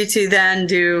need you to then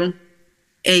do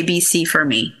ABC for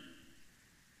me.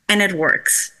 And it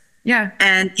works. Yeah.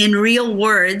 And in real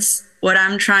words, what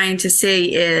I'm trying to say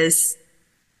is,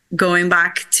 going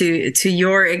back to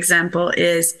your example,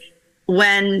 is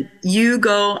when you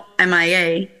go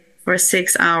MIA for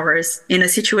 6 hours in a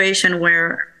situation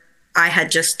where I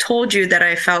had just told you that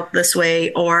I felt this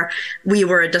way, or we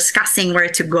were discussing where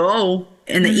to go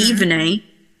in the evening,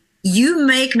 you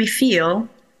make me feel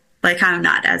like I'm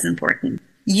not as important.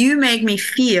 You make me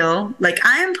feel like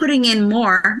I am putting in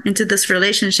more into this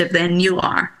relationship than you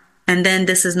are. And then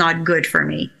this is not good for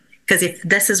me. Because if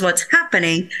this is what's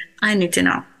happening, I need to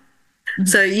know.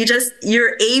 So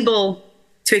you're able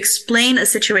to explain a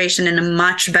situation in a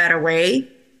much better way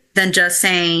than just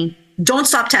saying, don't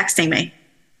stop texting me.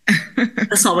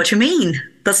 That's not what you mean.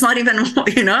 That's not even,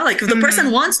 like if the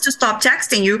person wants to stop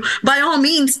texting you, by all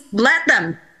means, let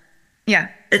them. Yeah.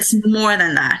 It's more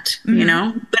than that,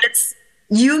 but it's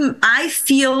I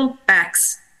feel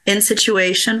X in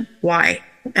situation Y,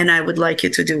 and I would like you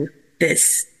to do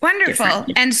this. Wonderful.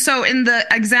 And so in the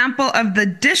example of the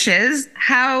dishes,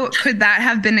 how could that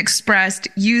have been expressed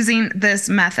using this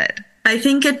method? I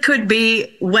think it could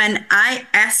be when I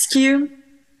ask you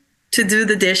to do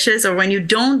the dishes, or when you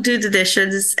don't do the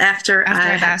dishes after I I've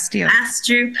have asked you. asked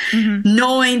you,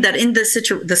 knowing that in the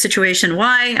situation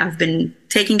why I've been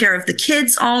taking care of the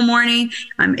kids all morning,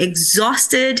 I'm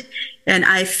exhausted, and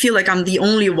I feel like I'm the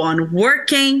only one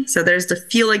working. So there's the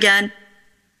feel again.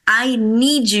 I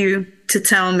need you to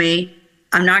tell me,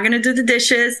 I'm not going to do the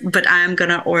dishes, but I'm going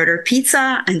to order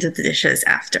pizza and do the dishes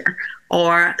after.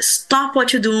 Or stop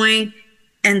what you're doing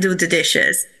and do the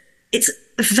dishes. It's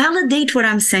validate what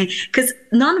I'm saying. Because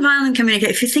nonviolent communication,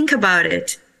 if you think about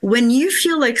it, when you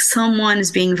feel like someone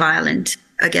is being violent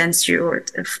against you or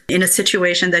in a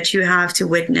situation that you have to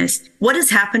witness, what is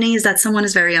happening is that someone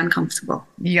is very uncomfortable.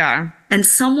 Yeah. And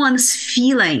someone's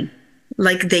feeling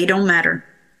like they don't matter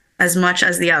as much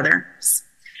as the others.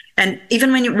 And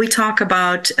even when we talk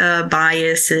about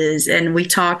biases and we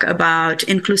talk about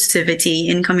inclusivity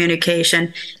in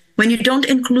communication, when you don't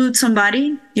include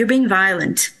somebody, you're being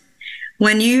violent.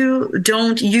 When you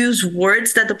don't use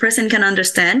words that the person can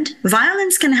understand,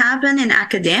 violence can happen in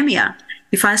academia.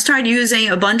 If I start using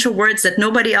a bunch of words that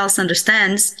nobody else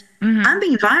understands, I'm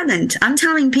being violent. I'm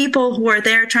telling people who are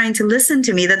there trying to listen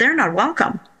to me that they're not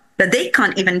welcome, that they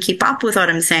can't even keep up with what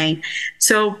I'm saying.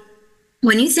 So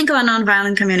when you think about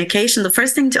nonviolent communication, the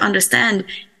first thing to understand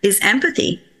is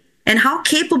empathy and how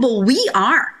capable we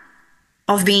are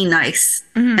of being nice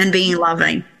and being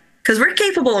loving, because we're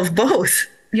capable of both.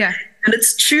 Yeah. And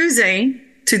it's choosing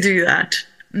to do that.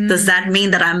 Does that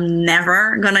mean that I'm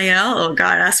never going to yell? Oh,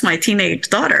 God, ask my teenage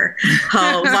daughter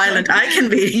how violent I can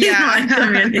be in my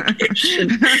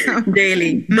communication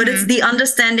daily. But it's the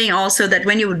understanding also that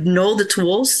when you know the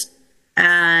tools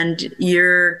and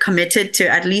you're committed to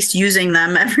at least using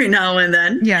them every now and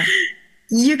then,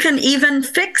 you can even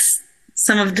fix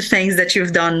some of the things that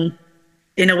you've done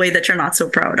in a way that you're not so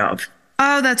proud of.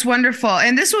 Oh, that's wonderful.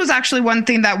 And this was actually one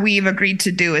thing that we've agreed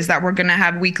to do, is that we're going to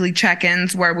have weekly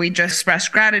check-ins where we just express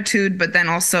gratitude, but then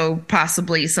also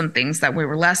possibly some things that we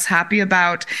were less happy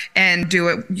about, and do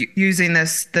it using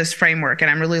this framework.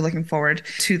 And I'm really looking forward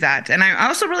to that. And I'm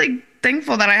also really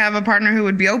thankful that I have a partner who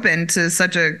would be open to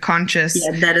such a conscious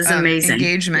that is amazing.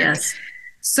 Engagement. Yes.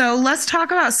 So let's talk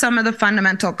about some of the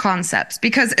fundamental concepts,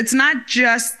 because it's not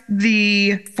just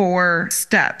the 4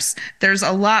 steps. There's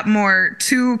a lot more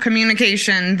to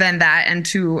communication than that, and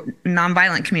to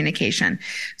nonviolent communication.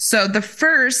 So the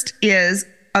first is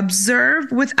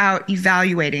observe without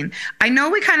evaluating. I know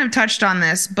we kind of touched on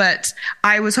this, but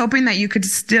I was hoping that you could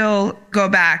still go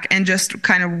back and just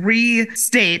kind of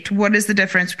restate what is the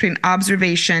difference between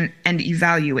observation and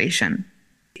evaluation.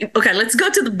 Okay, let's go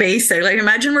to the basic. Like,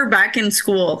 imagine we're back in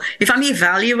school. If I'm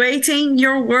evaluating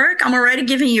your work, I'm already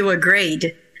giving you a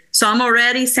grade. So I'm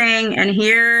already saying, and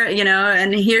here,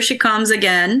 and here she comes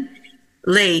again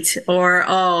late, or,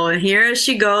 oh, here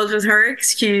she goes with her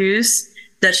excuse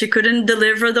that she couldn't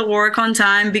deliver the work on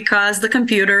time because the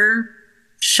computer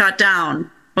shut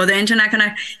down or the internet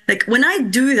connect. Like, when I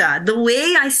do that, the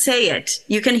way I say it,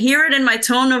 you can hear it in my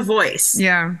tone of voice.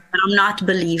 Yeah. And I'm not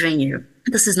believing you.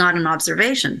 This is not an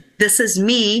observation. This is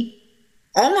me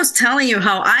almost telling you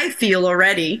how I feel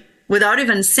already without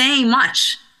even saying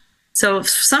much. So for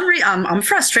some reason, I'm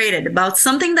frustrated about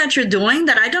something that you're doing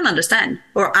that I don't understand,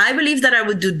 or I believe that I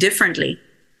would do differently.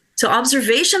 So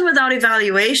observation without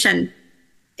evaluation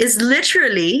is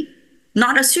literally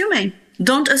not assuming.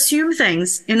 Don't assume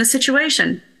things in a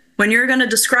situation when you're going to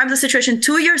describe the situation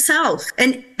to yourself.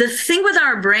 And the thing with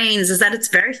our brains is that it's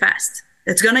very fast.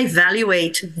 It's going to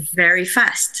evaluate very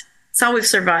fast. It's how we've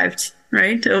survived,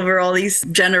 right? Over all these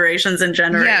generations and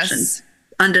generations. Yes.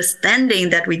 Understanding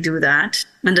that we do that,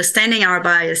 understanding our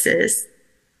biases,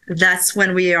 that's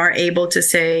when we are able to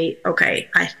say, okay,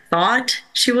 I thought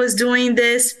she was doing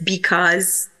this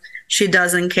because she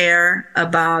doesn't care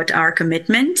about our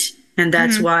commitment. And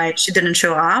that's why she didn't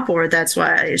show up, or that's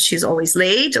why she's always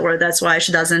late, or that's why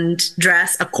she doesn't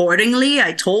dress accordingly.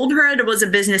 I told her it was a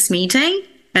business meeting,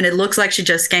 and it looks like she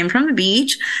just came from the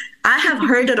beach. I have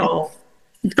heard it all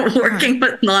working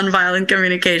with nonviolent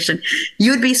communication.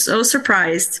 You'd be so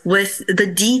surprised with the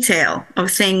detail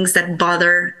of things that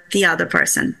bother the other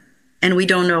person, and we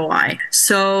don't know why.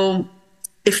 So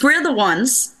if we're the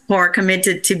ones who are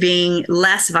committed to being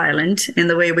less violent in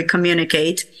the way we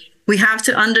communicate, we have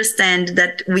to understand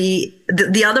that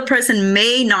the other person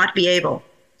may not be able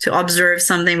to observe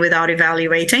something without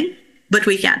evaluating, but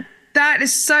we can. That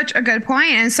is such a good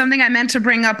point, and something I meant to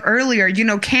bring up earlier.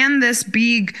 Can this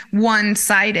be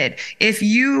one-sided? If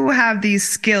you have these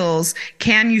skills,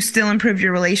 can you still improve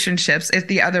your relationships if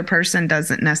the other person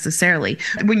doesn't necessarily?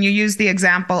 When you use the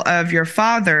example of your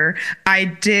father, I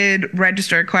did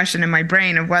register a question in my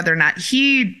brain of whether or not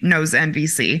he knows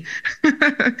NVC.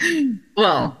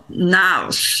 Well, now,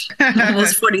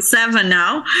 almost 47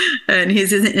 now, and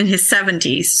he's in his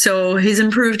 70s. So he's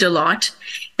improved a lot.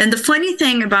 And the funny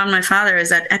thing about my father is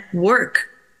that at work,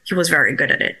 he was very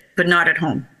good at it, but not at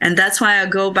home. And that's why I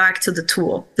go back to the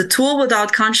tool. The tool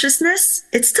without consciousness,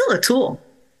 it's still a tool.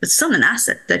 It's still an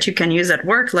asset that you can use at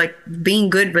work, like being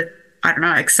good with, I don't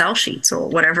know, Excel sheets or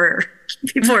whatever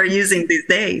people are using these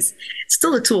days. It's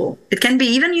still a tool. It can be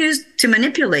even used to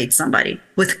manipulate somebody.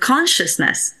 With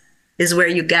consciousness is where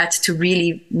you get to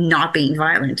really not being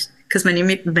violent, because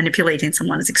manipulating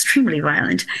someone is extremely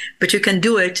violent, but you can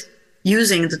do it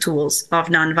using the tools of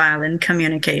nonviolent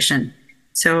communication.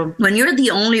 So when you're the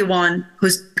only one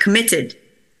who's committed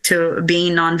to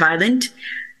being nonviolent,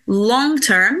 long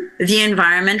term, the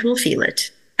environment will feel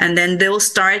it. And then they'll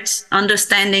start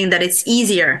understanding that it's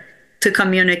easier to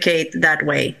communicate that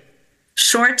way.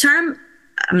 Short term,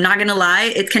 I'm not going to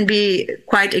lie, it can be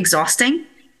quite exhausting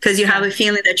because you have a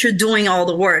feeling that you're doing all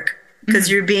the work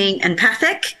because you're being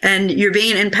empathic, and you're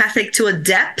being empathic to a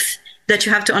depth that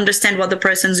you have to understand what the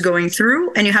person's going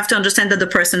through, and you have to understand that the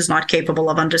person's not capable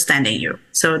of understanding you.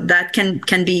 So that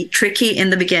can be tricky in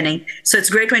the beginning. So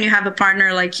it's great when you have a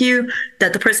partner like you,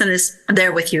 that the person is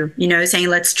there with you, saying,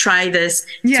 let's try this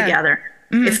together.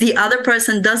 If the other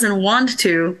person doesn't want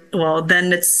to, well,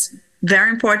 then it's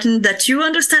very important that you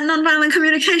understand nonviolent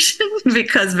communication,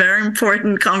 because very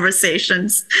important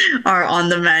conversations are on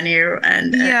the menu.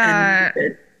 And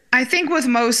I think with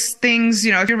most things,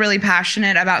 if you're really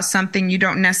passionate about something, you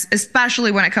don't especially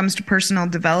when it comes to personal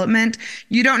development,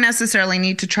 you don't necessarily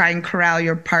need to try and corral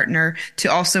your partner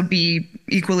to also be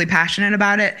equally passionate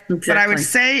about it. Exactly. But I would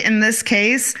say in this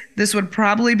case, this would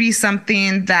probably be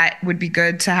something that would be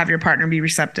good to have your partner be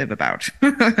receptive about.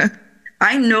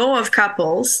 I know of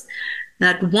couples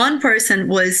that one person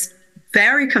was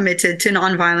very committed to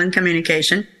nonviolent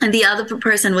communication and the other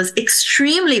person was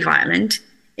extremely violent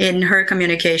in her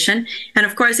communication. And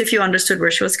of course, if you understood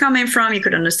where she was coming from, you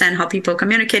could understand how people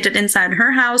communicated inside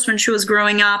her house when she was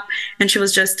growing up, and she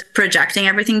was just projecting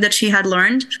everything that she had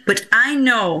learned. But I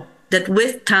know that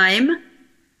with time,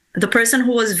 the person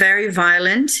who was very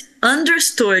violent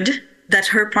understood that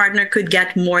her partner could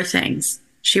get more things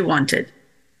she wanted.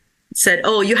 Said,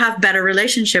 oh, you have better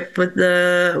relationship with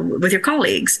your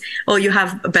colleagues. Oh, you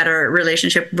have a better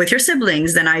relationship with your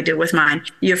siblings than I do with mine.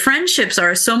 Your friendships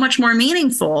are so much more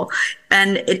meaningful.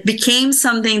 And it became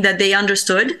something that they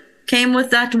understood, came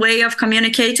with that way of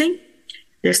communicating.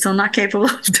 They're still not capable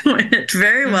of doing it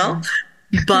very well,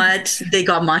 but they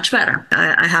got much better.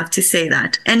 I have to say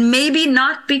that. And maybe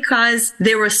not because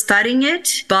they were studying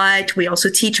it, but we also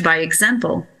teach by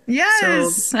example.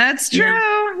 Yes, so, that's true.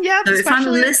 Yeah. So if I'm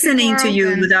listening to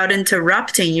you without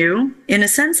interrupting you, in a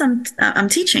sense, I'm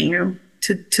teaching you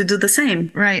to do the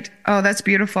same. Right. Oh, that's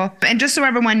beautiful. And just so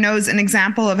everyone knows, an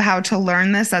example of how to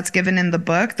learn this that's given in the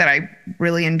book that I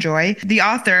really enjoy. The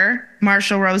author,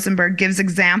 Marshall Rosenberg, gives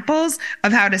examples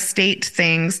of how to state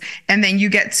things, and then you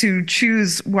get to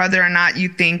choose whether or not you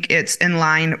think it's in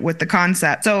line with the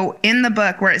concept. So in the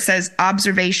book where it says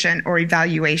observation or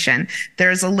evaluation,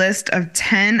 there's a list of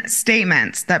 10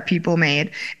 statements that people made,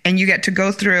 and you get to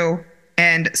go through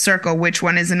and circle which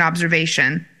one is an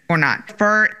observation or not.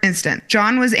 For instance,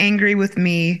 John was angry with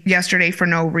me yesterday for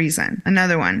no reason.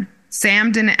 Another one.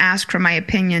 Sam didn't ask for my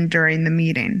opinion during the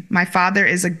meeting. My father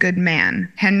is a good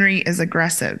man. Henry is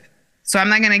aggressive. So I'm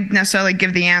not going to necessarily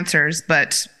give the answers,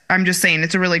 but I'm just saying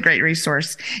it's a really great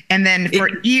resource. And then for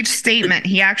each statement,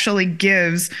 he actually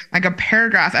gives like a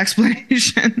paragraph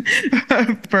explanation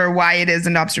for why it is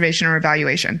an observation or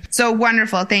evaluation. So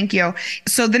wonderful. Thank you.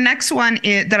 So the next one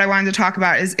that I wanted to talk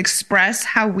about is express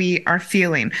how we are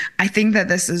feeling. I think that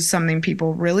this is something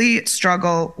people really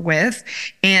struggle with.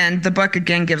 And the book,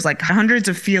 again, gives like hundreds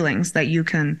of feelings that you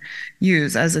can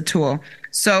use as a tool.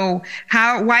 So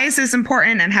why is this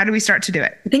important, and how do we start to do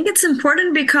it? I think it's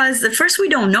important because at first we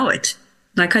don't know it.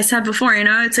 Like I said before,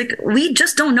 it's like we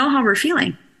just don't know how we're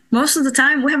feeling. Most of the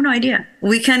time, we have no idea.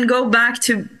 We can go back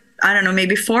to, I don't know,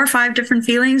 maybe 4 or 5 different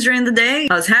feelings during the day.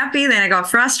 I was happy, then I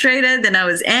got frustrated, then I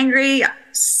was angry. I'm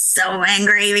so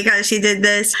angry because she did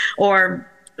this. Or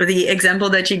the example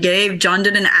that you gave, John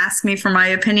didn't ask me for my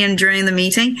opinion during the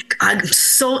meeting. I'm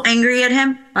so angry at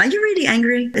him. Are you really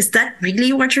angry? Is that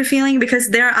really what you're feeling? Because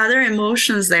there are other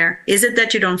emotions there. Is it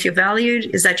that you don't feel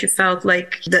valued? Is that you felt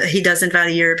like he doesn't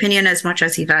value your opinion as much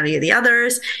as he values the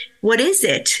others? What is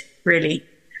it really?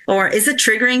 Or is it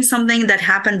triggering something that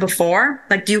happened before?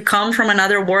 Like, do you come from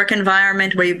another work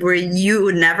environment where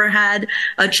you never had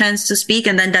a chance to speak,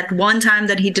 and then that one time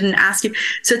that he didn't ask you?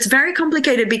 So it's very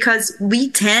complicated because we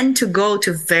tend to go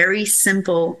to very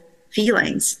simple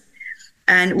feelings.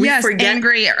 And we forget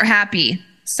angry or happy.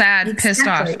 sad, pissed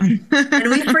off. Exactly. And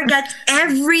we forget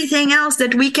everything else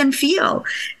that we can feel.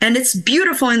 And it's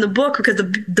beautiful in the book because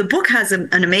the book has an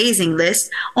amazing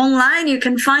list. Online, you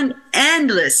can find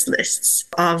endless lists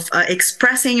of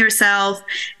expressing yourself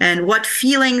and what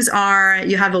feelings are.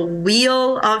 You have a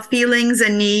wheel of feelings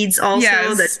and needs also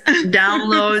Yes. that you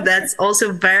download. That's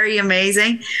also very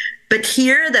amazing. But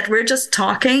here that we're just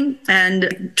talking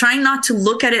and trying not to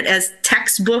look at it as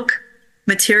textbook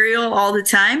material all the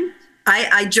time.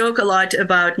 I joke a lot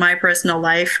about my personal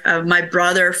life. My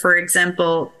brother, for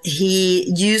example,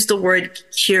 he used the word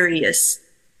curious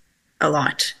a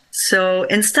lot. So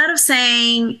instead of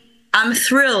saying, I'm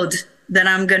thrilled that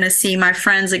I'm going to see my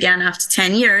friends again after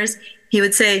 10 years, he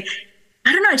would say,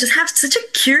 I don't know, I just have such a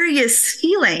curious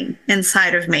feeling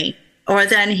inside of me. Or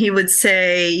then he would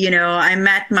say, I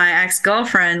met my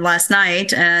ex-girlfriend last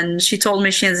night and she told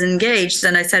me she is engaged.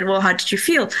 And I said, well, how did you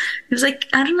feel? He was like,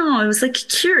 I don't know. It was like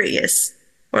curious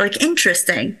or like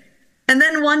interesting. And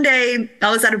then one day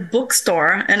I was at a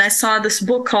bookstore and I saw this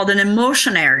book called An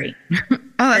Emotionary. Oh,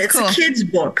 that's it's cool. a kid's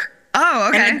book. Oh,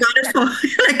 okay. And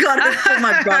I got it for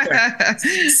my brother.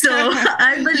 So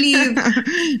I believe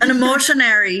an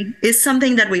emotionary is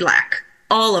something that we lack.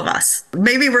 All of us.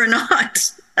 Maybe we're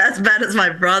not as bad as my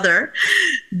brother,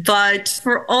 but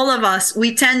for all of us,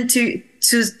 we tend to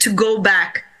go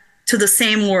back to the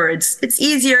same words. It's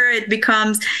easier. It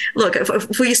becomes, look,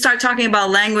 if we start talking about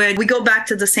language, we go back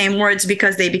to the same words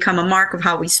because they become a mark of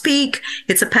how we speak.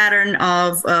 It's a pattern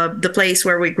of the place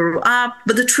where we grew up.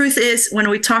 But the truth is, when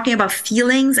we're talking about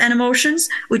feelings and emotions,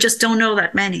 we just don't know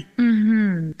that many.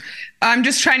 Mm-hmm. I'm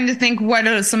just trying to think what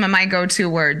are some of my go-to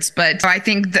words, but I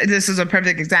think this is a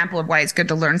perfect example of why it's good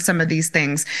to learn some of these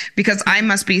things because I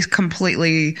must be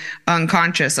completely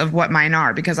unconscious of what mine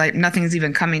are because nothing's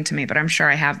even coming to me, but I'm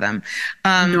sure I have them.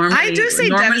 I do say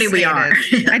normally devastated. We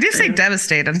are. I do say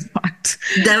devastated a lot.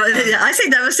 I say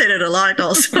devastated a lot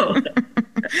also.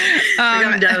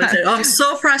 I'm devastated. I'm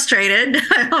so frustrated.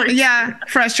 Yeah,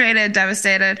 frustrated,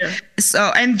 devastated. Yeah.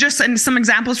 So, and some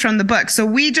examples from the book. So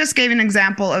we just gave an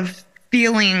example of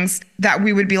feelings that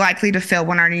we would be likely to feel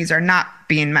when our needs are not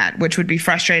being met, which would be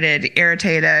frustrated,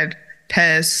 irritated,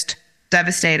 pissed,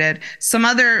 devastated. Some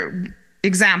other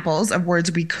examples of words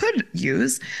we could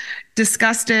use: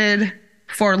 disgusted,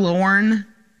 forlorn,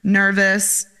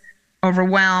 nervous,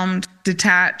 overwhelmed,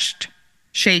 detached,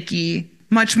 shaky,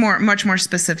 much more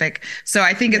specific. So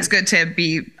I think it's good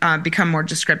to become more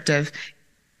descriptive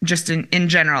just in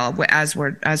general as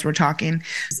we're talking.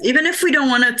 Even if we don't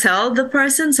want to tell the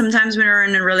person, sometimes when we're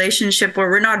in a relationship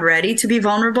where we're not ready to be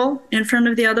vulnerable in front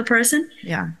of the other person.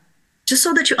 Yeah. Just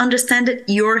so that you understand it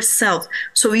yourself.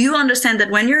 So you understand that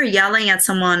when you're yelling at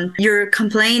someone, you're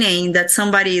complaining that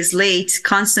somebody is late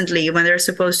constantly when they're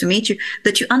supposed to meet you,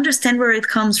 that you understand where it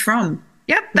comes from.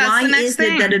 Yep, that's the next thing.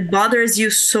 Why is it that it bothers you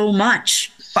so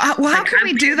much? Well, how can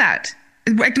we do that?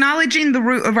 Acknowledging the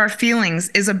root of our feelings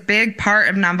is a big part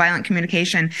of nonviolent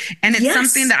communication. And it's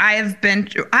something that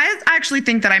I actually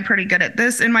think that I'm pretty good at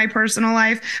this in my personal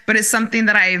life, but it's something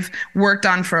that I've worked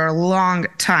on for a long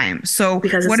time. So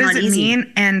what does it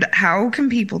mean and how can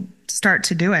people start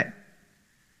to do it?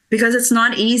 Because it's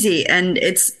not easy and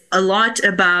it's a lot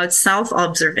about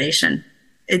self-observation.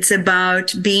 It's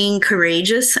about being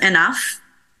courageous enough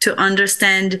to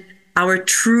understand our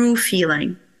true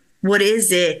feeling. What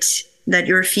is it that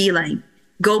you're feeling?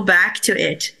 Go back to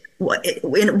it.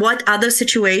 In what other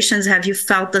situations have you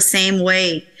felt the same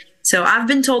way? So I've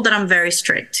been told that I'm very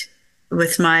strict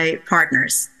with my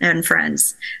partners and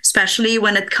friends, especially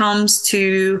when it comes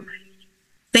to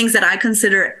things that I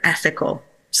consider ethical.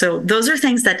 So those are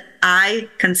things that I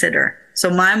consider. So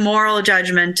my moral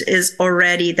judgment is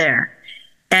already there.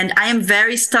 And I am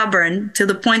very stubborn to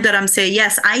the point that I'm saying,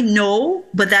 yes, I know,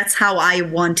 but that's how I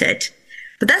want it.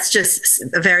 But that's just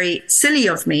very silly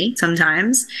of me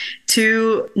sometimes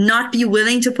to not be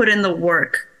willing to put in the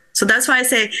work. So that's why I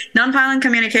say nonviolent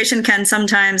communication can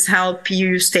sometimes help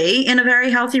you stay in a very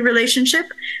healthy relationship,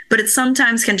 but it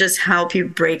sometimes can just help you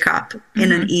break up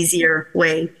in an easier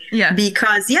way. Yeah.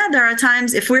 Because, there are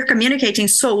times if we're communicating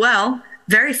so well,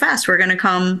 very fast, we're going to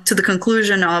come to the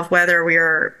conclusion of whether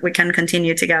we can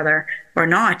continue together or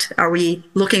not. Are we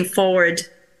looking forward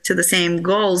to the same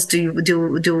goals? Do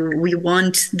we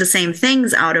want the same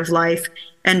things out of life?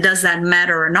 And does that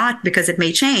matter or not? Because it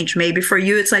may change. Maybe for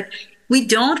you, it's like, we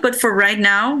don't, but for right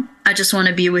now, I just want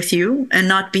to be with you and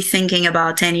not be thinking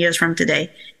about 10 years from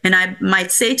today. And I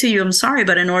might say to you, I'm sorry,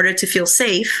 but in order to feel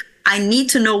safe, I need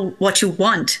to know what you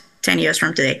want 10 years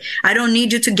from today. I don't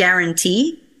need you to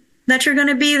guarantee that you're going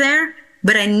to be there,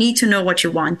 but I need to know what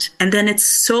you want. And then it's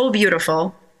so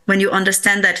beautiful when you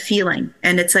understand that feeling.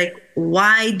 And it's like,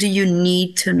 why do you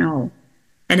need to know?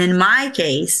 And in my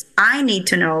case, I need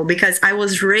to know because I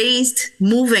was raised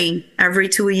moving every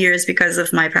 2 years because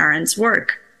of my parents'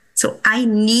 work. So I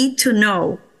need to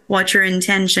know what your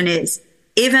intention is,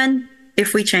 even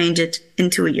if we change it in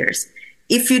 2 years.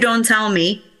 If you don't tell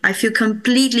me, I feel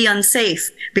completely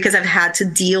unsafe because I've had to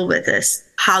deal with this.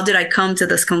 How did I come to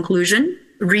this conclusion?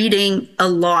 Reading a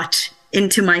lot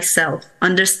into myself,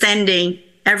 understanding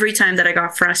every time that I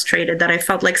got frustrated, that I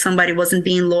felt like somebody wasn't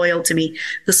being loyal to me,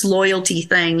 this loyalty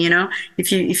thing, you know,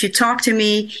 if you talk to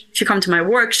me, if you come to my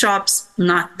workshops,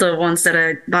 not the ones that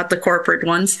are not the corporate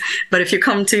ones, but if you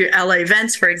come to LA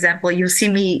events, for example,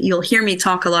 you'll hear me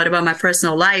talk a lot about my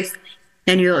personal life,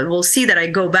 and you will see that I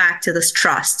go back to this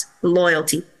trust,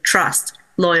 loyalty,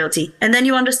 and then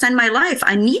you understand my life.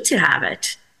 I need to have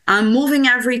it. I'm moving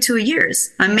every 2 years.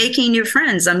 I'm making new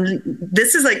friends.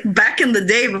 This is like back in the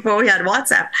day before we had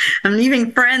WhatsApp. I'm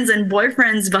leaving friends and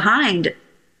boyfriends behind.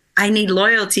 I need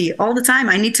loyalty all the time.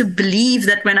 I need to believe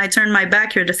that when I turn my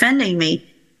back, you're defending me.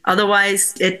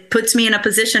 Otherwise, it puts me in a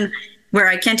position where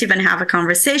I can't even have a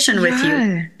conversation with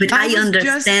you. But I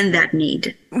understand that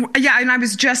need. Yeah, and I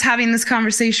was just having this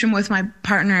conversation with my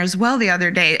partner as well the other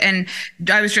day. And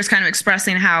I was just kind of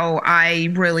expressing how I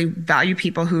really value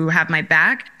people who have my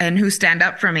back and who stand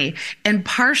up for me. And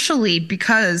partially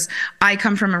because I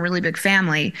come from a really big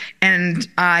family and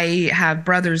I have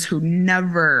brothers who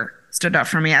never stood up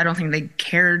for me. I don't think they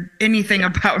cared anything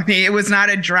about me. It was not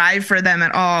a drive for them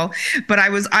at all. But I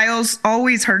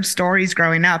always heard stories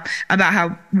growing up about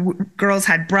how girls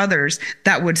had brothers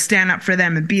that would stand up for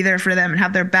them and be there for them and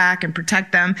have their back and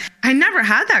protect them. I never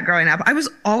had that growing up. I was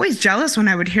always jealous when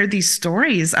I would hear these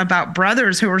stories about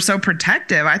brothers who were so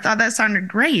protective. I thought that sounded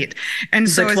great. And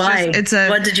so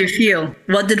what did you feel?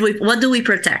 What do we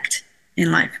protect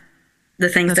in life? The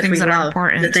things that we love,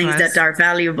 the things that are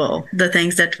valuable, the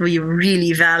things that we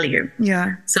really value.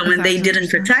 Yeah. So when they didn't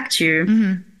protect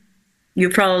you, you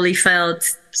probably felt,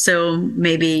 so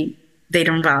maybe they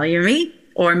don't value me,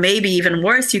 or maybe even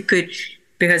worse,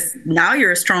 because now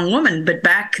you're a strong woman, but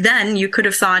back then you could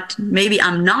have thought maybe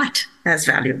I'm not as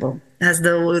valuable as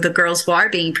the girls who are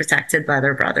being protected by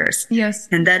their brothers. Yes.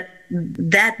 And that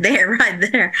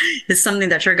right there is something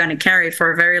that you're going to carry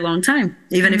for a very long time.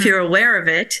 Even if you're aware of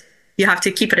it, you have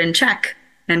to keep it in check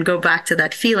and go back to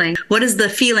that feeling. What is the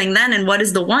feeling then, and what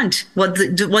is the want? What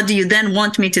do you then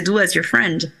want me to do as your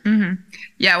friend? Mm-hmm.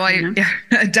 Yeah, well,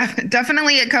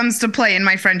 definitely it comes to play in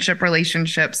my friendship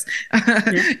relationships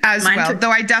as Mine well. too.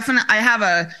 Though I have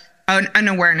an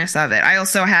awareness of it. I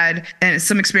also had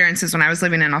some experiences when I was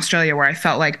living in Australia where I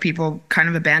felt like people kind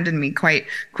of abandoned me quite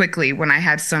quickly when I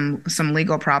had some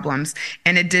legal problems.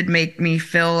 And it did make me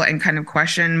feel and kind of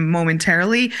question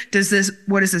momentarily,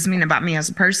 what does this mean about me as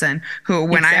a person? Who,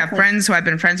 when I have friends who I've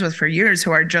been friends with for years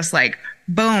who are just like,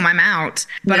 boom, I'm out.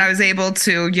 But I was able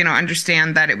to,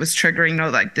 understand that it was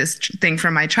triggering, like this thing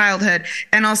from my childhood,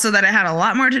 and also that it had a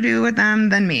lot more to do with them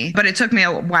than me. But it took me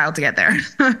a while to get there.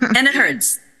 And it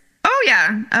hurts. Oh,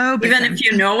 yeah. Oh, even if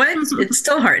you know it, it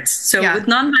still hurts. So with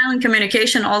nonviolent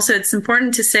communication, also, it's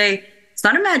important to say it's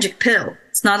not a magic pill.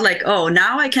 It's not like, oh,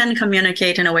 now I can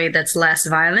communicate in a way that's less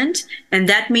violent, and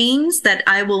that means that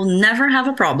I will never have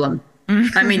a problem.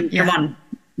 I mean, come on.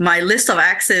 My list of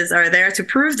exes are there to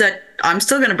prove that I'm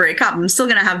still going to break up. I'm still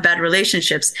going to have bad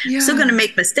relationships. I'm still going to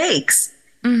make mistakes.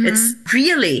 It's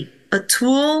really a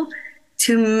tool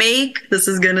to make, this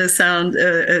is going to sound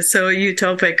so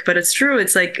utopic, but it's true.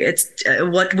 It's like,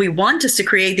 what we want is to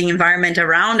create the environment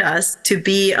around us to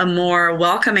be a more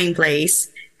welcoming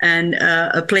place, and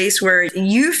a place where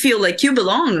you feel like you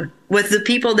belong with the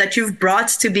people that you've brought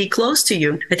to be close to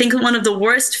you. I think one of the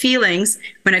worst feelings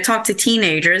when I talk to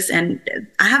teenagers, and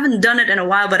I haven't done it in a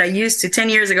while, but 10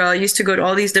 years ago, I used to go to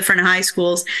all these different high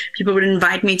schools. People would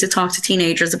invite me to talk to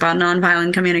teenagers about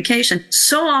nonviolent communication.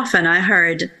 So often I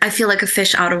heard, I feel like a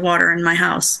fish out of water in my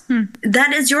house.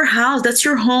 That is your house. That's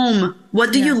your home.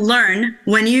 What do you learn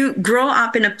when you grow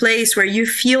up in a place where you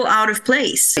feel out of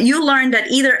place? You learn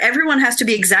that either everyone has to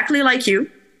be exactly like you,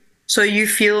 so you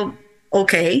feel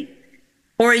okay,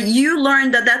 or you learn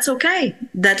that that's okay,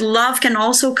 that love can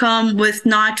also come with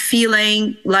not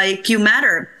feeling like you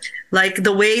matter, like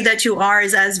the way that you are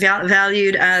is as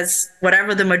valued as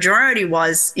whatever the majority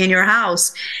was in your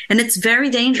house. And it's very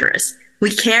dangerous.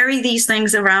 We carry these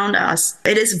things around us.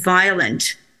 It is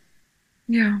violent.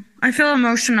 Yeah, I feel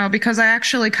emotional because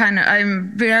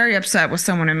I'm very upset with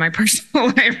someone in my personal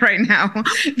life right now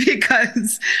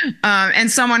because,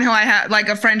 and someone who I had like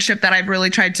a friendship that I've really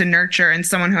tried to nurture and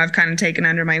someone who I've kind of taken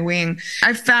under my wing.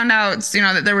 I found out,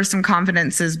 that there were some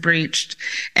confidences breached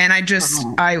and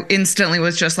Oh, I instantly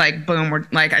was just like, boom, we're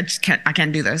like, I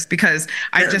can't do this because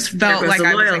I just there felt goes like the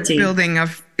I was like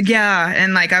loyalty. yeah.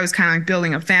 And like I was kind of like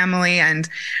building a family and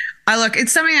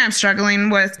it's something I'm struggling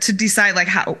with to decide like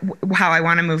how I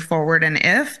want to move forward and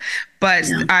if, but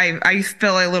Yeah. I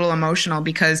feel a little emotional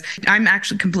because I'm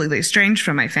actually completely estranged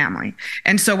from my family.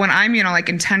 And so when I'm, like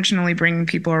intentionally bringing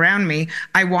people around me,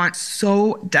 I want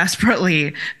so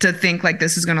desperately to think like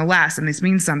this is going to last and this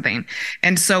means something.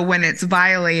 And so when it's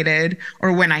violated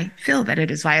or when I feel that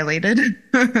it is violated,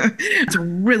 it's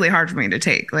really hard for me to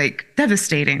take, like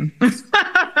devastating.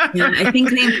 Yeah, I think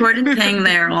the important thing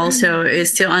there also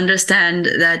is to understand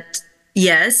that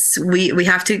yes, we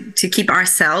have to keep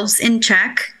ourselves in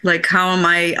check. Like, how am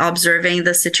I observing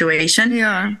the situation?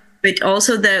 Yeah. But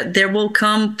also that there will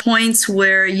come points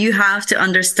where you have to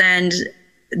understand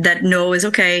that no is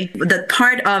okay. That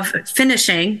part of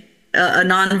finishing a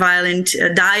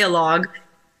nonviolent dialogue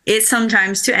is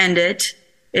sometimes to end it,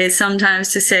 is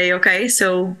sometimes to say, okay,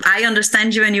 so I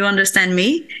understand you and you understand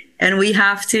me, and we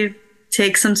have to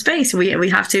take some space. We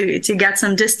have to get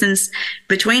some distance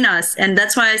between us. And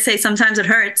that's why I say sometimes it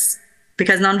hurts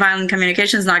because nonviolent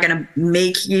communication is not going to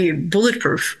make you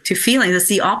bulletproof to feelings. It's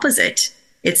the opposite.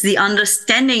 It's the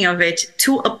understanding of it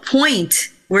to a point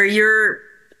where you're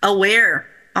aware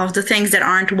of the things that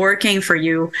aren't working for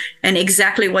you and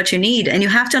exactly what you need. And you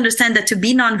have to understand that to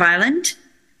be nonviolent,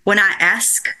 when I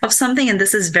ask of something, and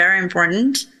this is very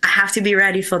important, I have to be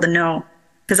ready for the no,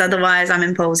 because otherwise I'm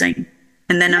imposing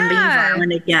and then I'm being Yeah.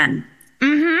 violent again.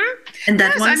 Mm-hmm. And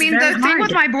that Yes, I one's mean, very the thing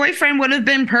with hard. my boyfriend would have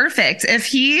been perfect if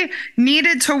he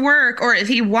needed to work or if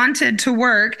he wanted to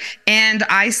work and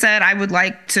I said I would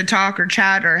like to talk or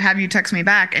chat or have you text me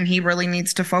back and he really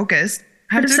needs to focus.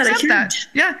 I Could have have to said I accept can't. that.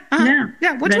 Yeah. Uh-huh. Yeah.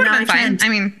 Yeah, which But would have now been I fine. can't. I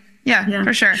mean, yeah, Yeah.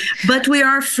 for sure. But we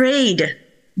are afraid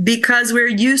because we're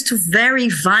used to very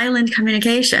violent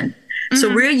communication. So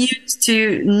Hmm. we're used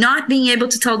to not being able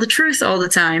to tell the truth all the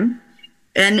time.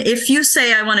 And if you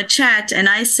say, I want to chat, and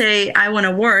I say, I want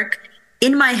to work,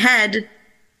 in my head,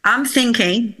 I'm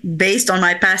thinking, based on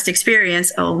my past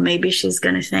experience, oh, maybe she's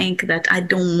going to think that I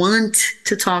don't want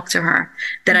to talk to her,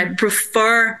 that I Hmm.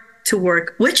 prefer to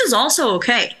work, which is also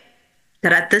okay.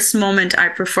 That at this moment I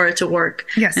prefer to work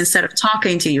Yes. instead of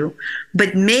talking to you.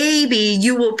 But maybe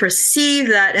you will perceive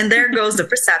that, and there goes the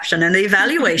perception and the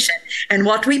evaluation and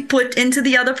what we put into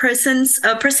the other person's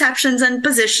perceptions and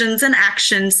positions and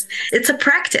actions. It's a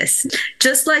practice.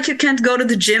 Just like you can't go to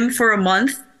the gym for a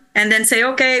month and then say,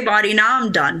 okay, body, now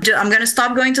I'm done. I'm going to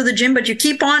stop going to the gym, but you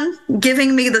keep on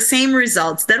giving me the same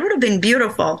results. That would have been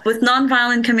beautiful. With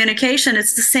nonviolent communication,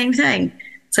 it's the same thing.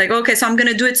 It's like, okay, so I'm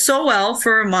going to do it so well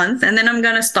for a month and then I'm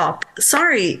going to stop.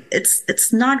 Sorry,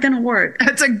 it's not going to work.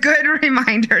 That's a good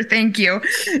reminder. Thank you.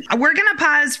 We're going to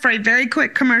pause for a very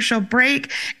quick commercial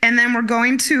break, and then we're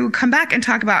going to come back and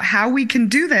talk about how we can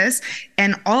do this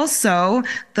and also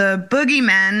the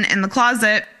boogeyman in the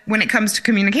closet when it comes to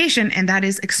communication, and that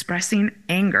is expressing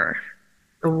anger.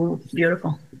 Oh,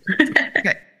 beautiful.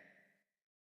 Okay.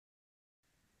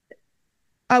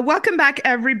 Welcome back,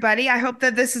 everybody. I hope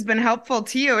that this has been helpful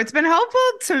to you. It's been helpful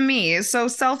to me. So,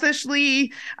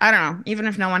 selfishly, I don't know, even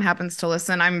if no one happens to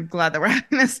listen, I'm glad that we're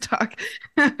having this talk.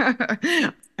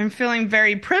 I'm feeling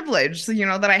very privileged,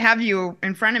 that I have you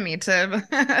in front of me to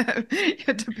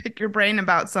to pick your brain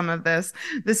about some of this.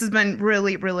 This has been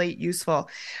really, really useful.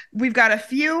 We've got a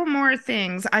few more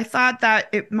things. I thought that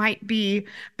it might be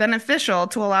beneficial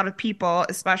to a lot of people,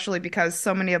 especially because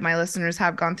so many of my listeners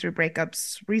have gone through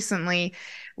breakups recently.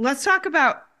 Let's talk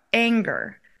about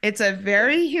anger. It's a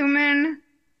very human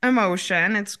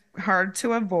emotion. It's hard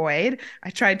to avoid. I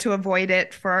tried to avoid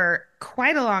it for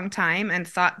quite a long time and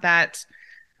thought that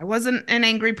I wasn't an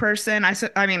angry person.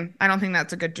 I mean, I don't think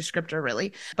that's a good descriptor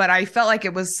really, but I felt like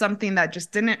it was something that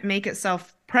just didn't make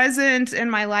itself present in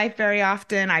my life very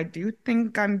often. I do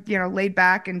think I'm, laid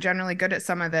back and generally good at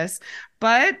some of this,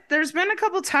 but there's been a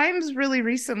couple times really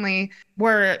recently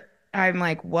where I'm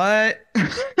like, what?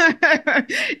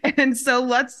 And so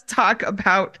let's talk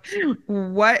about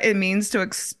what it means to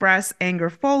express anger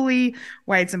fully,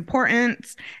 why it's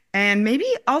important, and maybe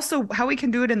also how we can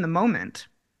do it in the moment.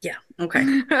 Yeah. Okay.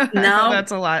 I know Now,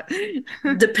 that's a lot.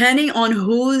 depending on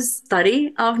whose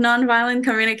study of nonviolent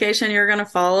communication you're going to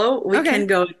follow, we can Okay.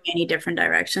 go in many different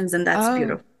directions, and that's Oh,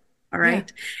 beautiful. All yeah.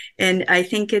 right. And I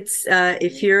think it's,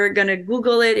 if you're going to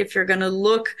Google it, if you're going to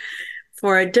look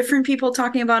for different people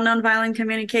talking about nonviolent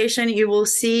communication, you will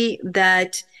see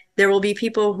that there will be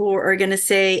people who are going to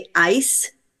say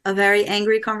ice a very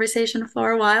angry conversation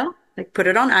for a while, like put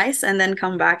it on ice and then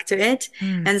come back to it.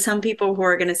 Mm. And some people who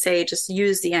are going to say just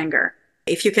use the anger.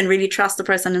 If you can really trust the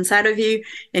person inside of you,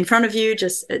 in front of you,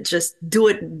 just do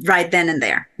it right then and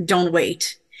there. Don't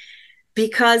wait.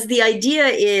 Because the idea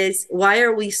is, why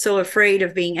are we so afraid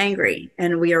of being angry?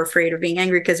 And we are afraid of being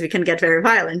angry because we can get very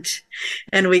violent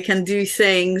and we can do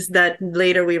things that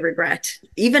later we regret,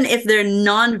 even if they're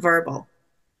nonverbal,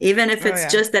 even if Oh, it's yeah.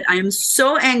 just that I am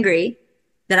so angry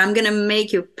that I'm going to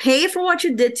make you pay for what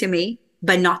you did to me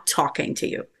by not talking to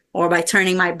you or by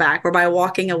turning my back or by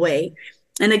walking away.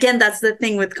 And again, that's the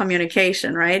thing with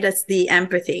communication, right? That's the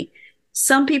empathy.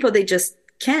 Some people, they just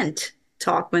can't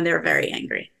talk when they're very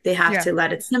angry. They have Yeah. to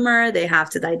let it simmer. They have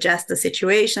to digest the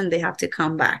situation. They have to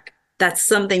come back. That's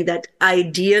something that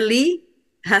ideally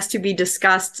has to be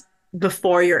discussed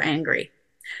before you're angry.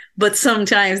 But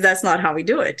sometimes that's not how we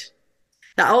do it.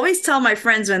 I always tell my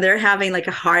friends when they're having like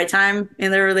a hard time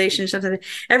in their relationships,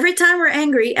 every time we're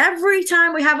angry, every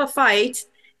time we have a fight,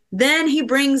 then he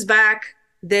brings back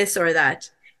this or that.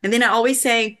 And then I always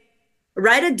say,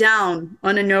 write it down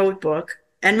on a notebook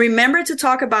and remember to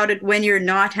talk about it when you're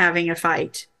not having a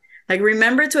fight. Like,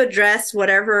 remember to address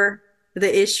whatever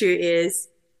the issue is,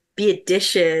 be it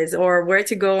dishes or where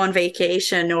to go on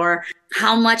vacation or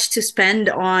how much to spend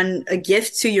on a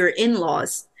gift to your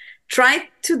in-laws. Try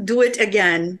to do it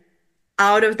again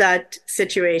out of that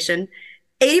situation.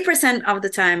 80% of the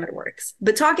time it works.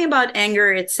 But talking about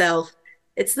anger itself,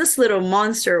 it's this little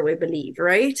monster, we believe,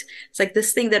 right? It's like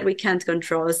this thing that we can't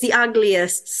control. It's the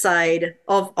ugliest side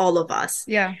of all of us.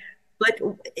 Yeah. But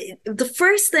the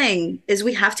first thing is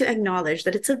we have to acknowledge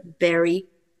that it's a very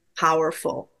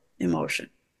powerful emotion.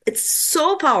 It's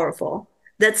so powerful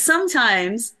that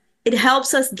sometimes it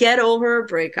helps us get over a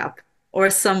breakup or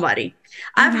somebody.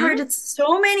 I've heard Mm-hmm. it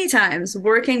so many times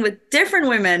working with different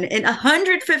women in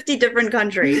 150 different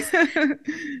countries.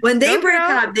 When they Go, break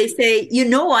girl. up, they say, you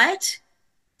know what?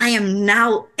 I am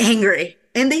now angry.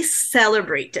 And they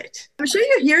celebrate it. I'm sure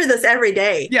you hear this every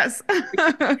day. Yes.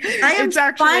 I am It's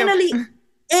actually a finally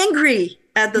angry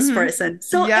at this Mhm. person.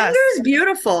 So anger Yes. is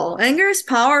beautiful. Anger is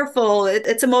powerful.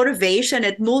 It's a motivation.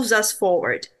 It moves us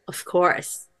forward. Of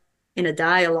course, in a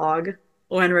dialogue,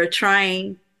 when we're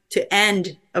trying to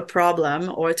end a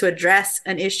problem or to address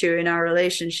an issue in our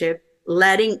relationship,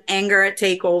 letting anger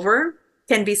take over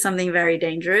can be something very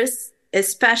dangerous,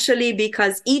 especially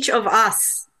because each of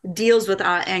us deals with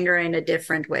our anger in a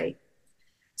different way.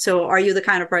 So are you the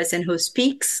kind of person who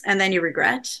speaks and then you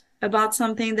regret about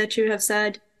something that you have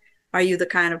said? Are you the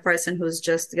kind of person who's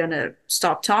just gonna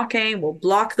stop talking, will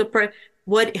block the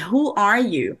who are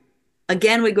you?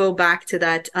 Again, we go back to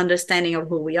that understanding of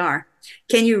who we are.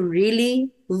 Can you really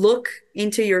look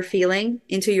into your feeling,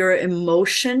 into your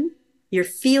emotion? You're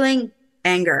feeling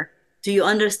anger. Do you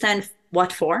understand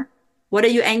what for? What are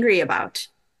you angry about?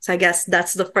 So I guess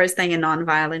that's the first thing in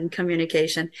nonviolent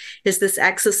communication is this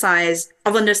exercise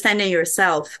of understanding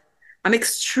yourself. I'm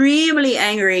extremely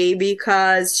angry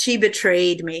because she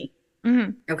betrayed me.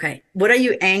 Hmm. Okay. What are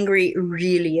you angry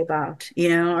really about? You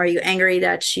know, are you angry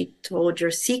that she told your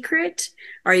secret?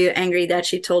 Are you angry that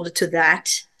she told it to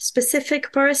that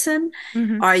specific person?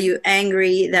 Hmm. Are you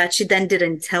angry that she then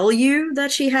didn't tell you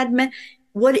that she had met?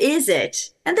 What is it?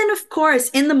 And then, of course,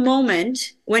 in the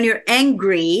moment when you're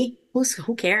angry,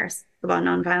 who cares about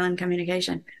nonviolent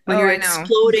communication? When Oh, you're I know.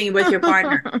 exploding with your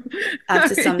partner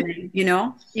after something,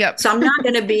 Yep. So I'm not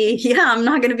going to be, yeah, I'm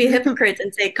not going to be a hypocrite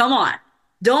and say, come on,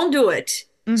 don't do it.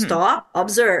 Hmm. Stop,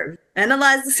 observe,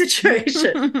 analyze the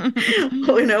situation.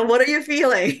 What are you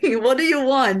feeling? What do you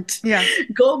want? Yeah.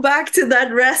 Go back to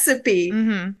that recipe.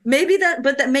 Hmm. Maybe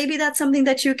that's something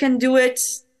that you can do it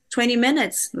 20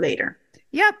 minutes later.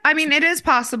 Yep. I mean, it is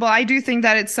possible. I do think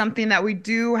that it's something that we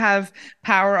do have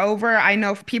power over. I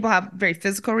know people have very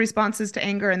physical responses to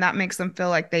anger, and that makes them feel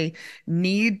like they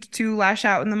need to lash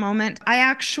out in the moment. I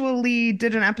actually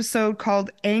did an episode called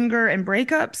Anger and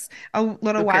Breakups a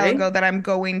little while Okay. ago that I'm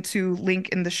going to link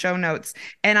in the show notes.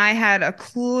 And I had a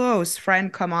close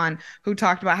friend come on who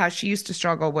talked about how she used to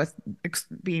struggle with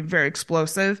being very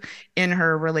explosive in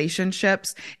her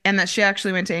relationships, and that she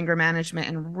actually went to anger management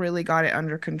and really got it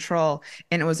under control.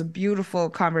 And it was a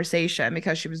beautiful conversation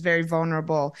because she was very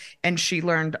vulnerable and she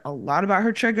learned a lot about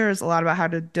her triggers, a lot about how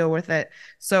to deal with it.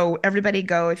 So, everybody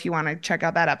go if you want to check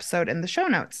out that episode in the show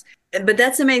notes. But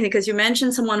that's amazing because you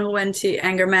mentioned someone who went to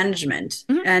anger management.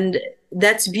 Mhm. And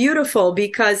that's beautiful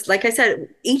because, like I said,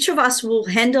 each of us will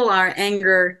handle our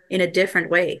anger in a different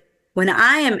way. When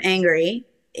I am angry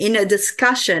in a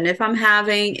discussion, if I'm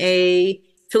having a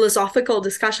philosophical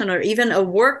discussion or even a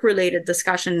work related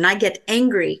discussion and I get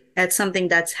angry at something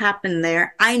that's happened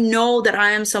there, I know that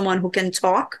I am someone who can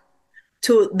talk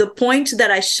to the point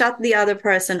that I shut the other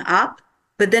person up.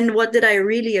 But then what did I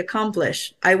really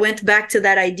accomplish? I went back to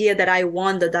that idea that I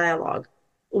won the dialogue.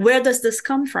 Where does this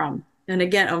come from? And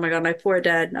again, oh my God, my poor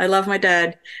dad. I love my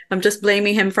dad. I'm just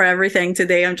blaming him for everything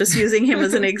today. I'm just using him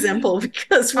as an example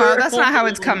because Oh, we're that's home not how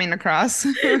it's alone. coming across.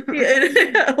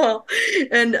 Yeah, well,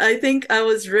 and I think I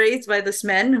was raised by this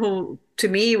man who, to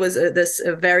me, was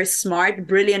a very smart,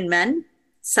 brilliant man,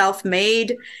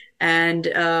 self-made, and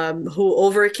who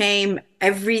overcame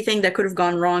everything that could have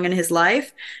gone wrong in his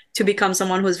life to become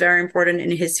someone who's very important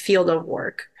in his field of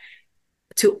work.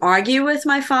 To argue with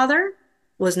my father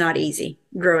was not easy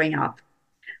growing up.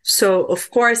 So, of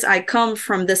course, I come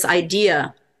from this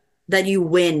idea that you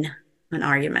win an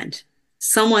argument.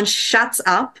 Someone shuts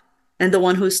up, and the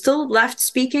one who's still left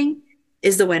speaking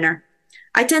is the winner.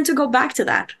 I tend to go back to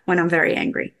that when I'm very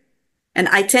angry. And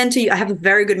I have a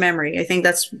very good memory. I think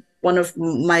that's one of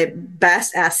my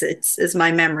best assets is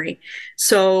my memory.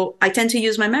 So I tend to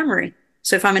use my memory.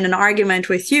 So if I'm in an argument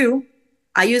with you,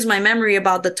 I use my memory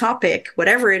about the topic,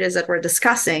 whatever it is that we're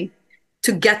discussing,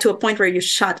 to get to a point where you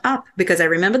shut up because I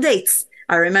remember dates.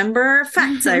 I remember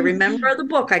facts. I remember the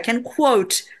book. I can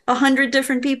quote 100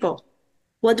 different people.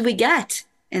 What do we get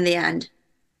in the end?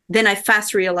 Then I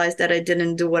fast realized that I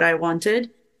didn't do what I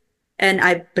wanted. And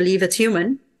I believe it's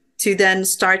human to then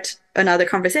start another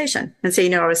conversation and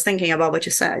say, I was thinking about what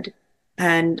you said.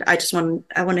 And I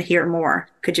want to hear more.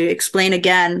 Could you explain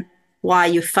again why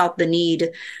you felt the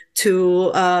need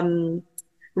to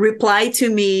reply to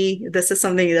me? This is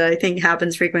something that I think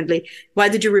happens frequently. Why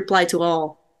did you reply to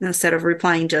all instead of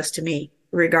replying just to me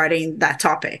regarding that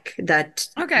topic that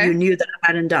Okay. you knew that I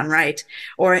hadn't done right?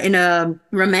 Or in a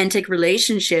romantic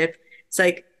relationship, it's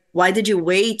like, why did you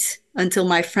wait until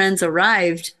my friends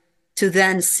arrived to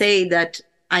then say that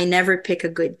I never pick a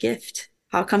good gift?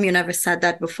 How come you never said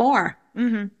that before?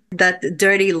 Hmm. That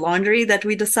dirty laundry that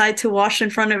we decide to wash in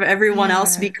front of everyone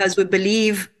else Yeah. because we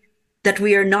believe that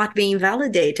we are not being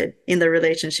validated in the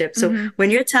relationship. So Hmm. when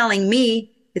you're telling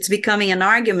me it's becoming an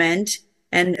argument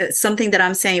and something that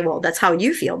I'm saying, well, that's how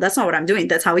you feel. That's not what I'm doing.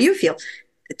 That's how you feel.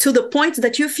 To the point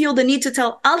that you feel the need to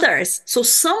tell others. So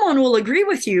someone will agree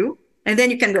with you and then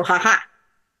you can go, haha,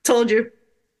 told you.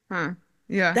 Huh.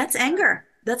 Yeah. That's anger.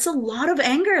 That's a lot of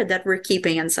anger that we're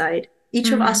keeping inside.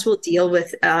 Each of Hmm. us will deal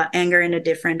with anger in a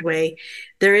different way.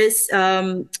 There is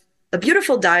a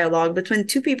beautiful dialogue between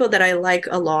two people that I like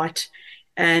a lot.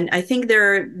 And I think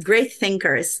they're great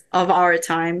thinkers of our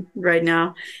time right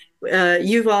now.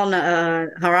 Yuval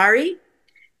Harari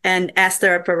and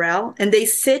Esther Perel, and they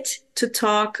sit to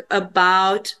talk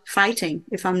about fighting,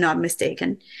 if I'm not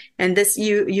mistaken. And this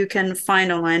you can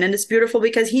find online, and it's beautiful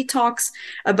because he talks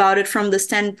about it from the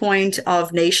standpoint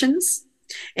of nations,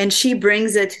 and she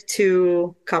brings it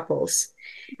to couples.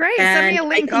 Great. Send me And a I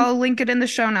link. think, I'll link it in the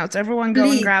show notes. Everyone go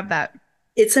and please, grab that.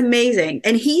 it's amazing.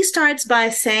 And he starts by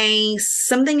saying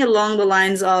something along the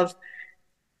lines of,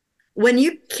 when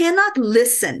you cannot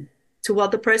listen to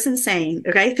what the person's saying,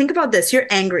 okay, think about this. You're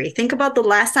angry. Think about the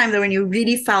last time that when you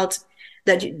really felt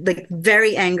that you like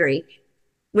very angry.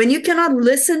 When you cannot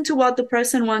listen to what the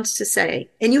person wants to say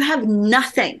and you have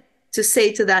nothing to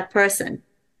say to that person,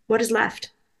 what is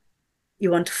left? You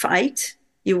want to fight,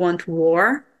 you want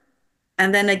war.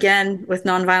 And then again, with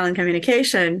nonviolent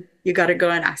communication, you got to go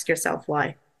and ask yourself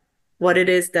why, what it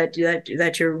is that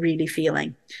you're really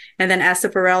feeling. And then Esther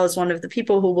Perel is one of the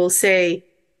people who will say,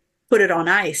 put it on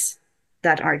ice,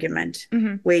 that argument,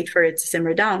 Hmm. wait for it to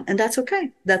simmer down. And that's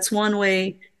okay. That's one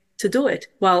way to do it.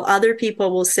 While other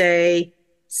people will say,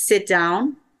 sit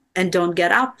down and don't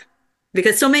get up.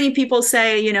 Because so many people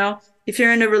say, if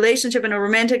you're in a relationship, in a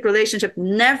romantic relationship,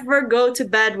 never go to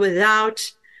bed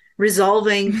without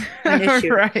resolving an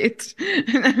issue. Right.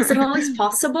 Is it always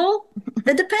possible?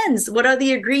 It depends. What are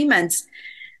the agreements?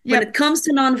 When it Yep. comes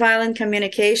to nonviolent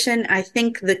communication, I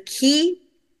think the key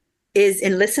is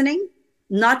in listening,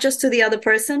 not just to the other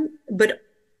person, but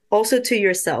also to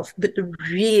yourself, but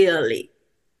really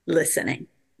listening.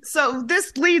 So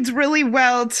this leads really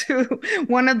well to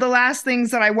one of the last things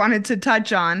that I wanted to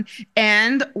touch on.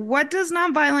 And what does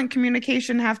nonviolent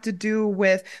communication have to do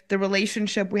with the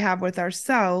relationship we have with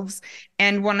ourselves?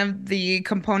 And one of the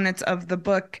components of the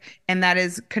book, and that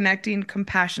is connecting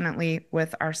compassionately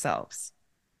with ourselves.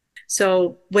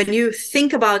 So when you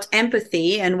think about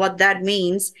empathy and what that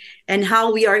means and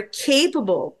how we are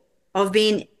capable of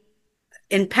being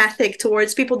empathic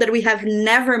towards people that we have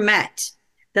never met,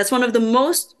 that's one of the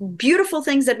most beautiful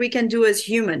things that we can do as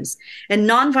humans. And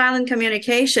nonviolent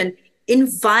communication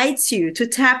invites you to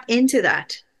tap into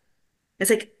that. It's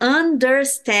like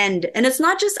understand. And it's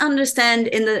not just understand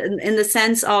in the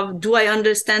sense of, do I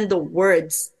understand the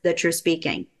words that you're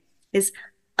speaking? It's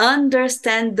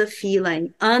understand the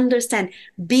feeling, understand,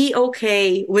 be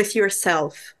okay with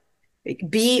yourself,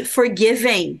 be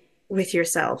forgiving with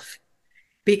yourself,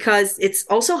 because it's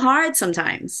also hard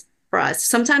sometimes for us.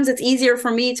 Sometimes it's easier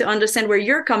for me to understand where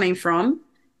you're coming from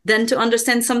than to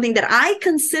understand something that I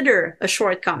consider a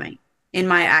shortcoming in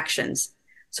my actions.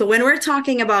 So when we're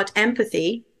talking about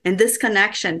empathy and this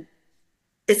connection,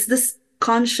 it's this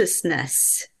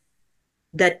consciousness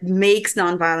that makes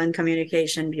nonviolent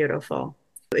communication beautiful.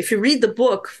 If you read the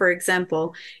book, for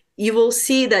example, you will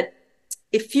see that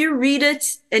if you read it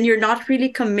and you're not really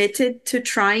committed to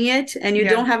trying it and you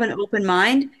don't have an open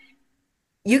mind,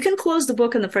 you can close the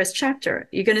book in the first chapter.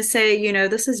 You're going to say, you know,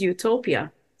 this is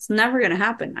utopia. It's never going to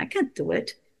happen. I can't do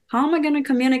it. How am I going to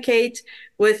communicate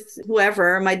with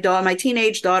whoever, my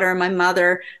teenage daughter, my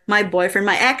mother, my boyfriend,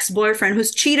 my ex-boyfriend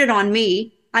who's cheated on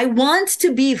me? I want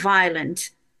to be violent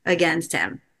against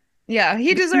him. Yeah,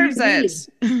 he deserves it.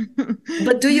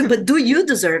 But do you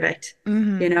deserve it?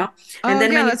 Mm-hmm. You know? And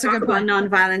then when you talk about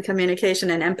nonviolent communication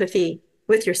and empathy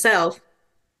with yourself,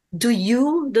 do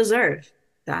you deserve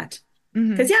that?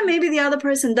 Because maybe the other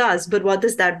person does, but what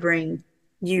does that bring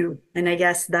you? And I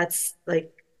guess that's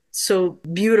like so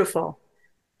beautiful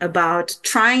about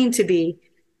trying to be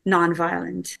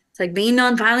nonviolent. It's like being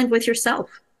nonviolent with yourself.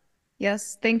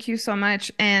 Yes, thank you so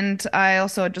much. And I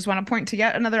also just want to point to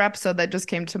yet another episode that just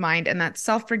came to mind, and that's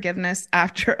self-forgiveness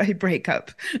after a breakup.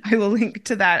 I will link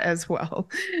to that as well.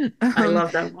 I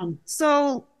love that one.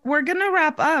 So we're going to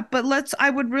wrap up, but I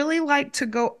would really like to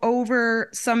go over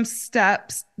some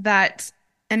steps that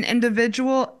an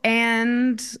individual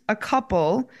and a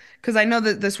couple, because I know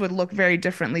that this would look very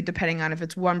differently depending on if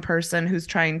it's one person who's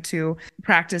trying to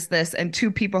practice this and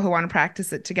two people who want to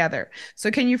practice it together.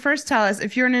 So can you first tell us,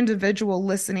 if you're an individual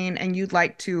listening and you'd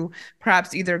like to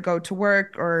perhaps either go to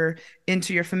work or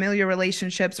into your familiar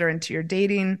relationships or into your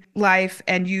dating life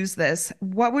and use this,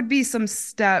 what would be some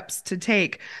steps to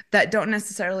take that don't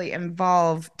necessarily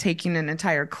involve taking an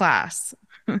entire class?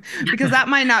 Because that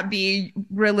might not be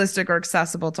realistic or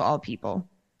accessible to all people.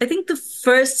 I think the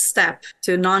first step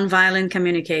to nonviolent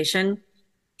communication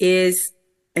is,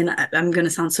 and I'm going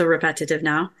to sound so repetitive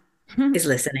now, is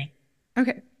listening.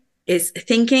 Okay. Is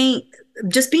thinking,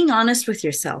 just being honest with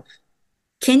yourself.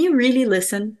 Can you really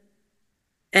listen?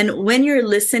 And when you're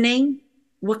listening,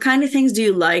 what kind of things do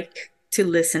you like to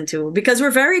listen to? Because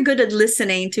we're very good at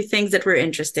listening to things that we're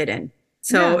interested in.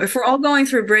 So if we're all going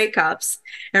through breakups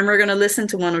and we're going to listen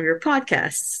to one of your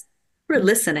podcasts, we're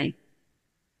listening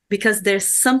because there's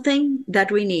something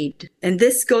that we need. And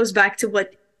this goes back to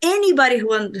what anybody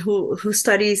who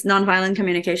studies nonviolent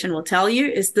communication will tell you,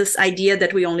 is this idea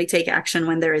that we only take action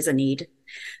when there is a need.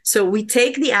 So we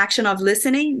take the action of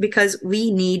listening because we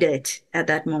need it at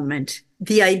that moment.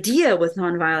 The idea with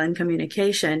nonviolent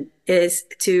communication is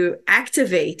to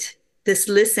activate this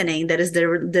listening that is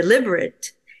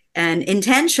deliberate and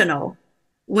intentional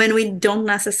when we don't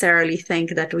necessarily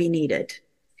think that we need it.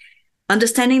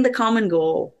 Understanding the common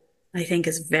goal, I think,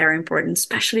 is very important,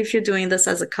 especially if you're doing this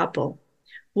as a couple.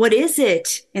 What is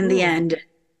it in the end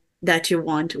that you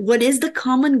want? What is the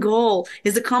common goal?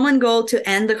 Is the common goal to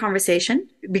end the conversation?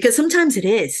 Because sometimes it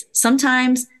is.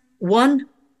 Sometimes one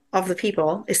of the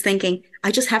people is thinking,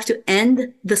 I just have to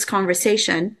end this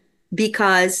conversation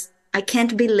because I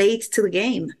can't be late to the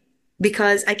game,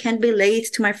 because I can't be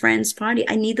late to my friend's party.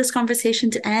 I need this conversation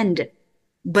to end.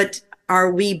 But are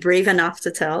we brave enough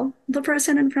to tell the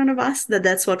person in front of us that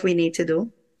that's what we need to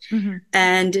do? Mm-hmm.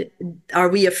 And are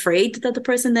we afraid that the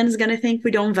person then is going to think we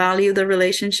don't value the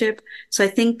relationship? So I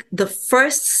think the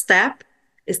first step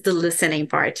is the listening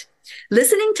part.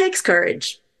 Listening takes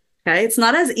courage. Okay. It's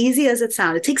not as easy as it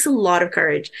sounds. It takes a lot of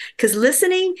courage, because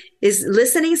listening is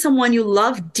listening someone you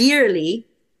love dearly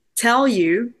tell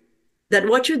you that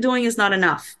what you're doing is not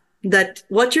enough, that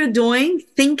what you're doing,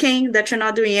 thinking that you're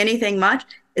not doing anything much,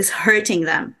 is hurting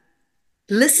them.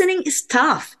 Listening is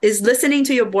tough. Is listening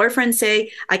to your boyfriend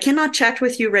say, I cannot chat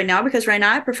with you right now because right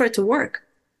now I prefer to work.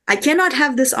 I cannot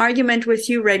have this argument with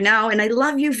you right now, and I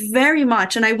love you very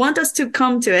much and I want us to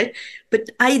come to it, but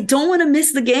I don't want to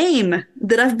miss the game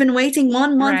that I've been waiting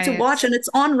 1 month to watch, and it's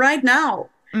on right now.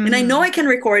 Mm-hmm. And I know I can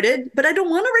record it, but I don't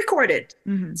want to record it.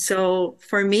 Mm-hmm. So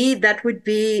for me, that would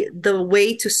be the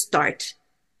way to start.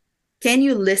 Can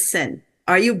you listen?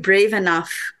 Are you brave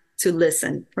enough to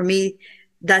listen? For me,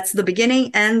 that's the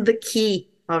beginning and the key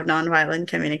of nonviolent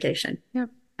communication.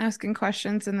 Yep. asking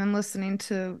questions and then listening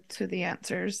to the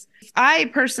answers. I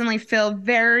personally feel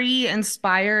very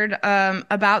inspired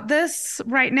about this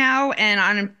right now and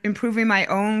on improving my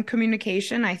own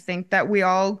communication. I think that we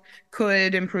all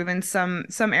could improve in some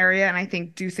area, and I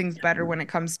think do things better when it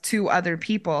comes to other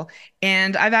people.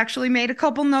 And I've actually made a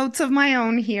couple notes of my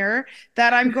own here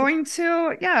that I'm going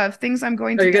to, yeah, of things I'm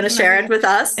going Are to you going to share it definitely with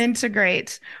us?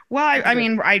 integrate. Well, I Good.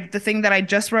 mean, the thing that I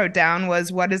just wrote down was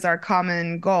what is our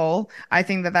common goal? I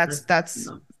think that that's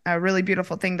No. a really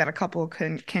beautiful thing that a couple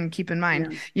can keep in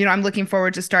mind. Yeah. You know, I'm looking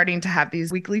forward to starting to have these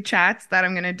weekly chats that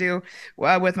I'm going to do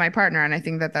with my partner, and I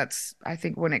think that I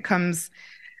think when it comes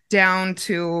down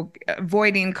to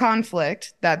avoiding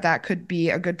conflict, that could be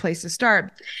a good place to start.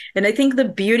 And I think the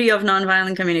beauty of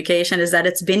nonviolent communication is that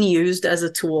it's been used as a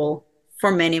tool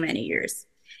for many, many years.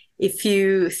 If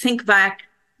you think back,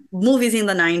 movies in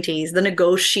the 90s, The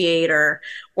Negotiator,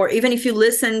 or even if you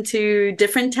listen to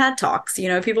different TED Talks, you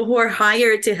know, people who are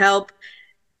hired to help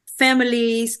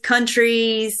families,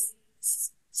 countries,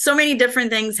 so many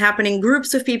different things happening,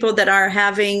 groups of people that are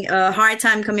having a hard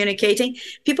time communicating.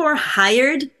 People are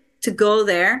hired to go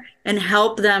there and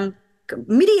help them.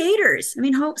 Mediators. I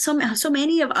mean, so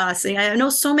many of us. I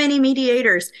know so many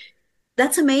mediators.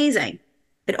 That's amazing.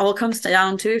 It all comes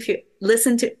down to, if you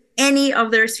listen to any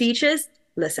of their speeches,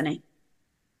 listening.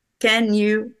 Can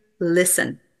you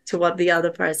listen to what the other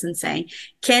person's saying?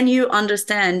 Can you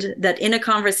understand that in a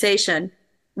conversation,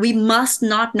 we must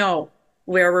not know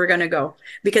where we're going to go?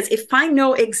 Because if I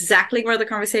know exactly where the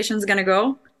conversation is going to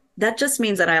go, that just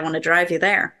means that I want to drive you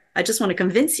there. I just want to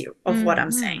convince you of what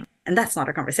I'm saying. And that's not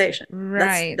a conversation.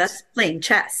 Right. That's playing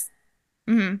chess.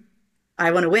 Mm-hmm.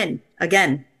 I want to win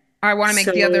again. I want to make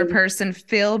the other So person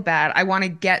feel bad. I want to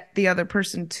get the other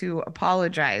person to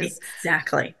apologize.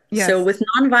 exactly. Yes. So with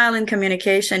nonviolent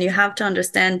communication, you have to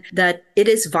understand that it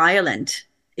is violent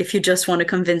if you just want to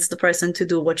convince the person to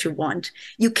do what you want.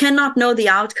 You cannot know the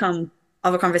outcome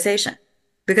of a conversation,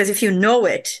 because if you know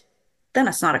it, then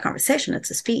it's not a conversation,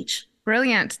 it's a speech.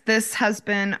 Brilliant. This has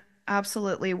been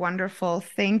absolutely wonderful.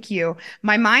 Thank you.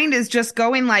 My mind is just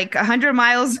going like 100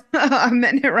 miles a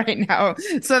minute right now.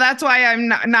 So that's why I'm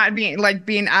not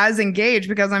being as engaged,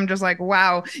 because I'm just like,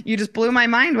 wow, you just blew my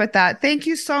mind with that. Thank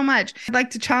you so much. I'd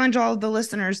like to challenge all of the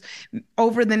listeners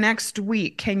over the next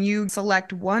week. Can you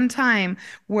select one time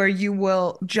where you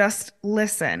will just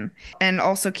listen? And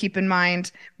also keep in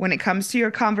mind, when it comes to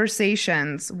your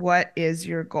conversations, what is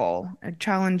your goal? I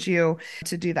challenge you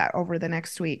to do that over the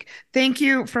next week. Thank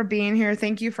you for being here.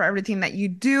 Thank you for everything that you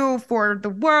do for the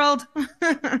world.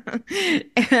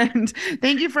 And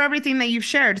thank you for everything that you've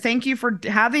shared. Thank you for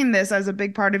having this as a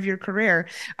big part of your career.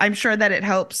 I'm sure that it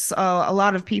helps a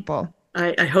lot of people.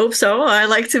 I hope so. I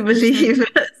like to believe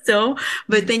so.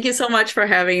 But thank you so much for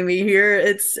having me here.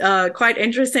 It's quite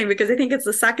interesting, because I think it's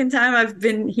the second time I've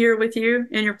been here with you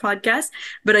in your podcast.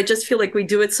 But I just feel like we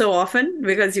do it so often,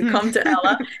 because you come to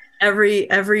Ella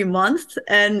every month.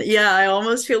 And yeah, I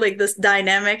almost feel like this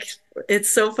dynamic, it's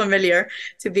so familiar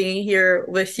to being here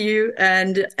with you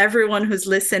and everyone who's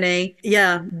listening.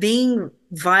 Yeah, being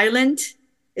violent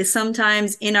is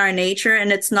sometimes in our nature,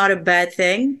 and it's not a bad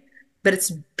thing. But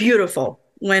it's beautiful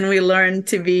when we learn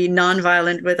to be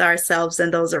nonviolent with ourselves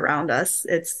and those around us.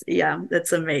 It's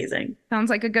amazing. Sounds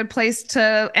like a good place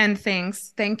to end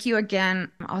things. Thank you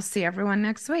again. I'll see everyone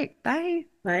next week. Bye.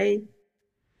 Bye.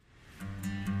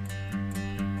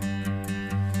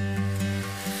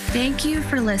 Thank you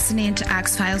for listening to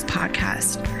X-Files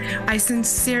podcast. I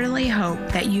sincerely hope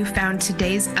that you found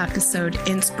today's episode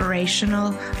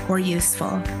inspirational or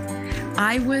useful.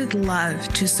 I would love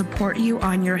to support you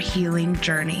on your healing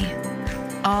journey.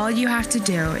 All you have to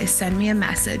do is send me a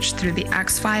message through the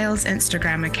X-Files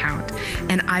Instagram account,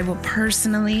 and I will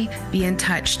personally be in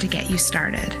touch to get you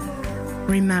started.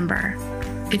 Remember,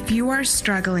 if you are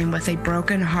struggling with a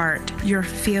broken heart, your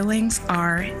feelings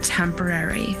are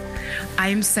temporary. I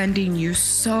am sending you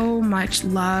so much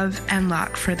love and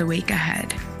luck for the week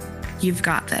ahead. You've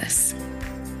got this.